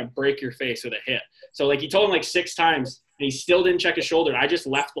 Somebody's gonna break your face with a hit. So like, he told him like 6 times, and he still didn't check his shoulder. I just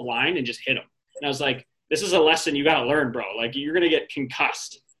left the line and just hit him. And I was like, this is a lesson you gotta learn, bro. Like, you're gonna get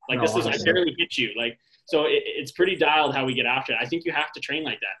concussed. Like, I barely hit you. Like, so it's pretty dialed how we get after it. I think you have to train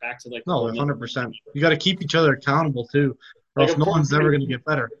like that. Back to like. No, 100%. You got to keep each other accountable too, or else no one's ever gonna get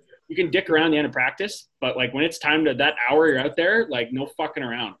better. You can dick around the end of practice, but like, when it's time to that hour you're out there, like, no fucking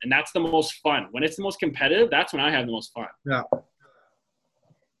around. And that's the most fun. When it's the most competitive, that's when I have the most fun. Yeah.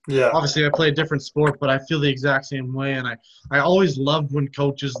 Yeah. Obviously, I play a different sport, but I feel the exact same way. And I always loved when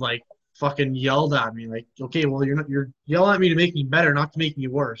coaches like fucking yelled at me, like, okay, well, you're yelling at me to make me better, not to make me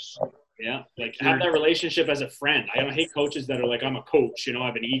worse. Yeah, like, have that relationship as a friend. I don't hate coaches that are like, I'm a coach, I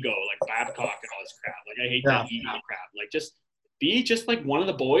have an ego, like Babcock and all this crap. Like, I hate that ego crap. Like, just be just like one of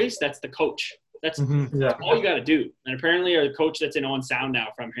the boys that's the coach. That's all you got to do. And apparently our coach that's in Owen Sound now,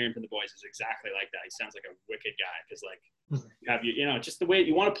 from hearing from the boys, is exactly like that. He sounds like a wicked guy, because like, you have just the way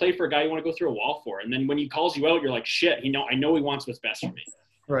you want to play for a guy you want to go through a wall for. And then when he calls you out, you're like, shit, I know he wants what's best for me.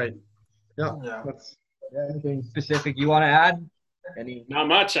 Right. Yeah. Anything specific you want to add? Not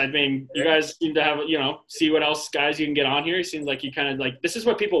much. I mean, you guys seem to have, see what else guys you can get on here. It seems like you kind of like, this is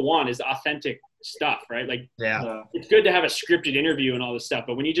what people want, is authentic stuff, right? Like, it's good to have a scripted interview and all this stuff,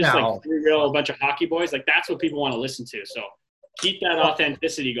 but when you just like real a bunch of hockey boys, like, that's what people want to listen to. So keep that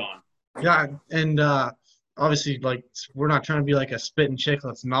authenticity going. Yeah, and obviously, like, we're not trying to be like a spit and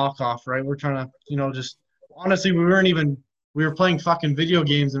chicklets knockoff, right? We're trying to, just honestly, we were playing fucking video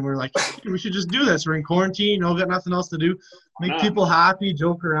games, and we were like, hey, we should just do this. We're in quarantine, got nothing else to do. Make people happy,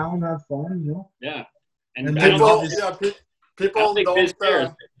 joke around, have fun, Yeah. And people don't Biz cares.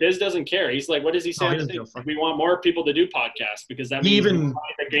 Biz doesn't care. He's like, what does he say? We want more people to do podcasts, because that means the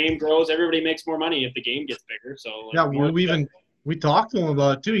game grows. Everybody makes more money if the game gets bigger. So like, we talked to him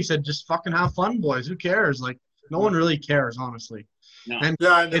about it too. He said, just fucking have fun, boys. Who cares? Like, no one really cares, honestly. No. And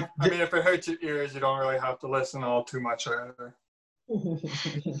if it hurts your ears, you don't really have to listen all too much either.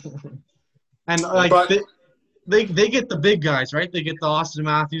 And like, they get the big guys, right? They get the Austin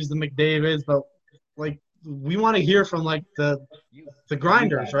Matthews, the McDavids, but like, we want to hear from like the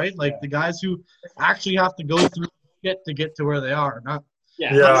grinders, right? Like, the guys who actually have to go through shit to get to where they are. Not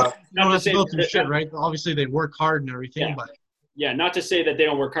to go through shit, right? Obviously, they work hard and everything, but not to say that they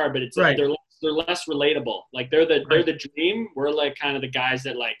don't work hard, but it's they're less relatable. Like, they're the dream. We're like kind of the guys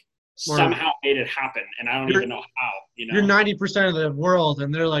that like somehow made it happen, and I don't even know how. You're 90% of the world,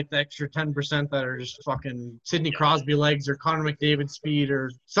 and they're like the extra 10% that are just fucking Sidney Crosby legs or Connor McDavid speed or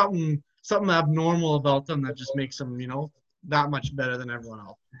something abnormal about them that just makes them, that much better than everyone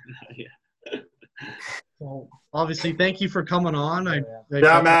else. So obviously, thank you for coming on.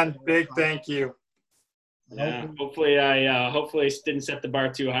 Man, big thank you. Yeah, hopefully I didn't set the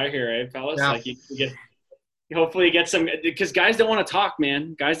bar too high here, eh, fellas? Yeah. Like, hopefully you get some, because guys don't want to talk,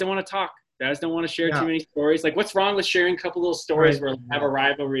 man. Guys don't want to talk. Guys don't want to share too many stories. Like, what's wrong with sharing a couple little stories where I have a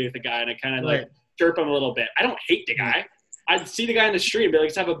rivalry with the guy and I kind of like chirp him a little bit? I don't hate the guy. I'd see the guy in the street and be like,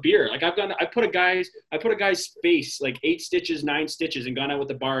 let's have a beer. Like, I put a guy's face like 8 stitches, 9 stitches, and gone out with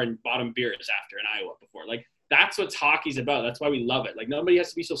the bar and bought him beers after in Iowa before. Like, that's what hockey's about. That's why we love it. Like, nobody has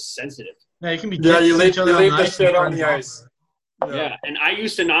to be so sensitive. Yeah, you can be. You leave the shit on the ice. Yeah, and I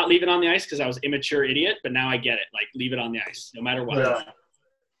used to not leave it on the ice because I was immature idiot, but now I get it. Like, leave it on the ice, no matter what.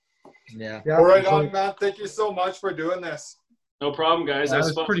 Yeah. All right, on, man. Thank you so much for doing this. No problem, guys. That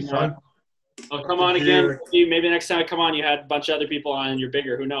was pretty fun. I'll come on again. Maybe next time I come on, you had a bunch of other people on and you're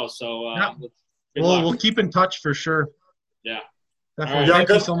bigger. Who knows? So we'll keep in touch for sure. Yeah. Definitely. Right. Thank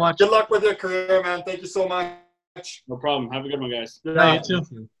you so much. Good luck with your career, man. Thank you so much. No problem. Have a good one, guys. Yeah, you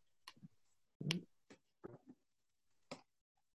too.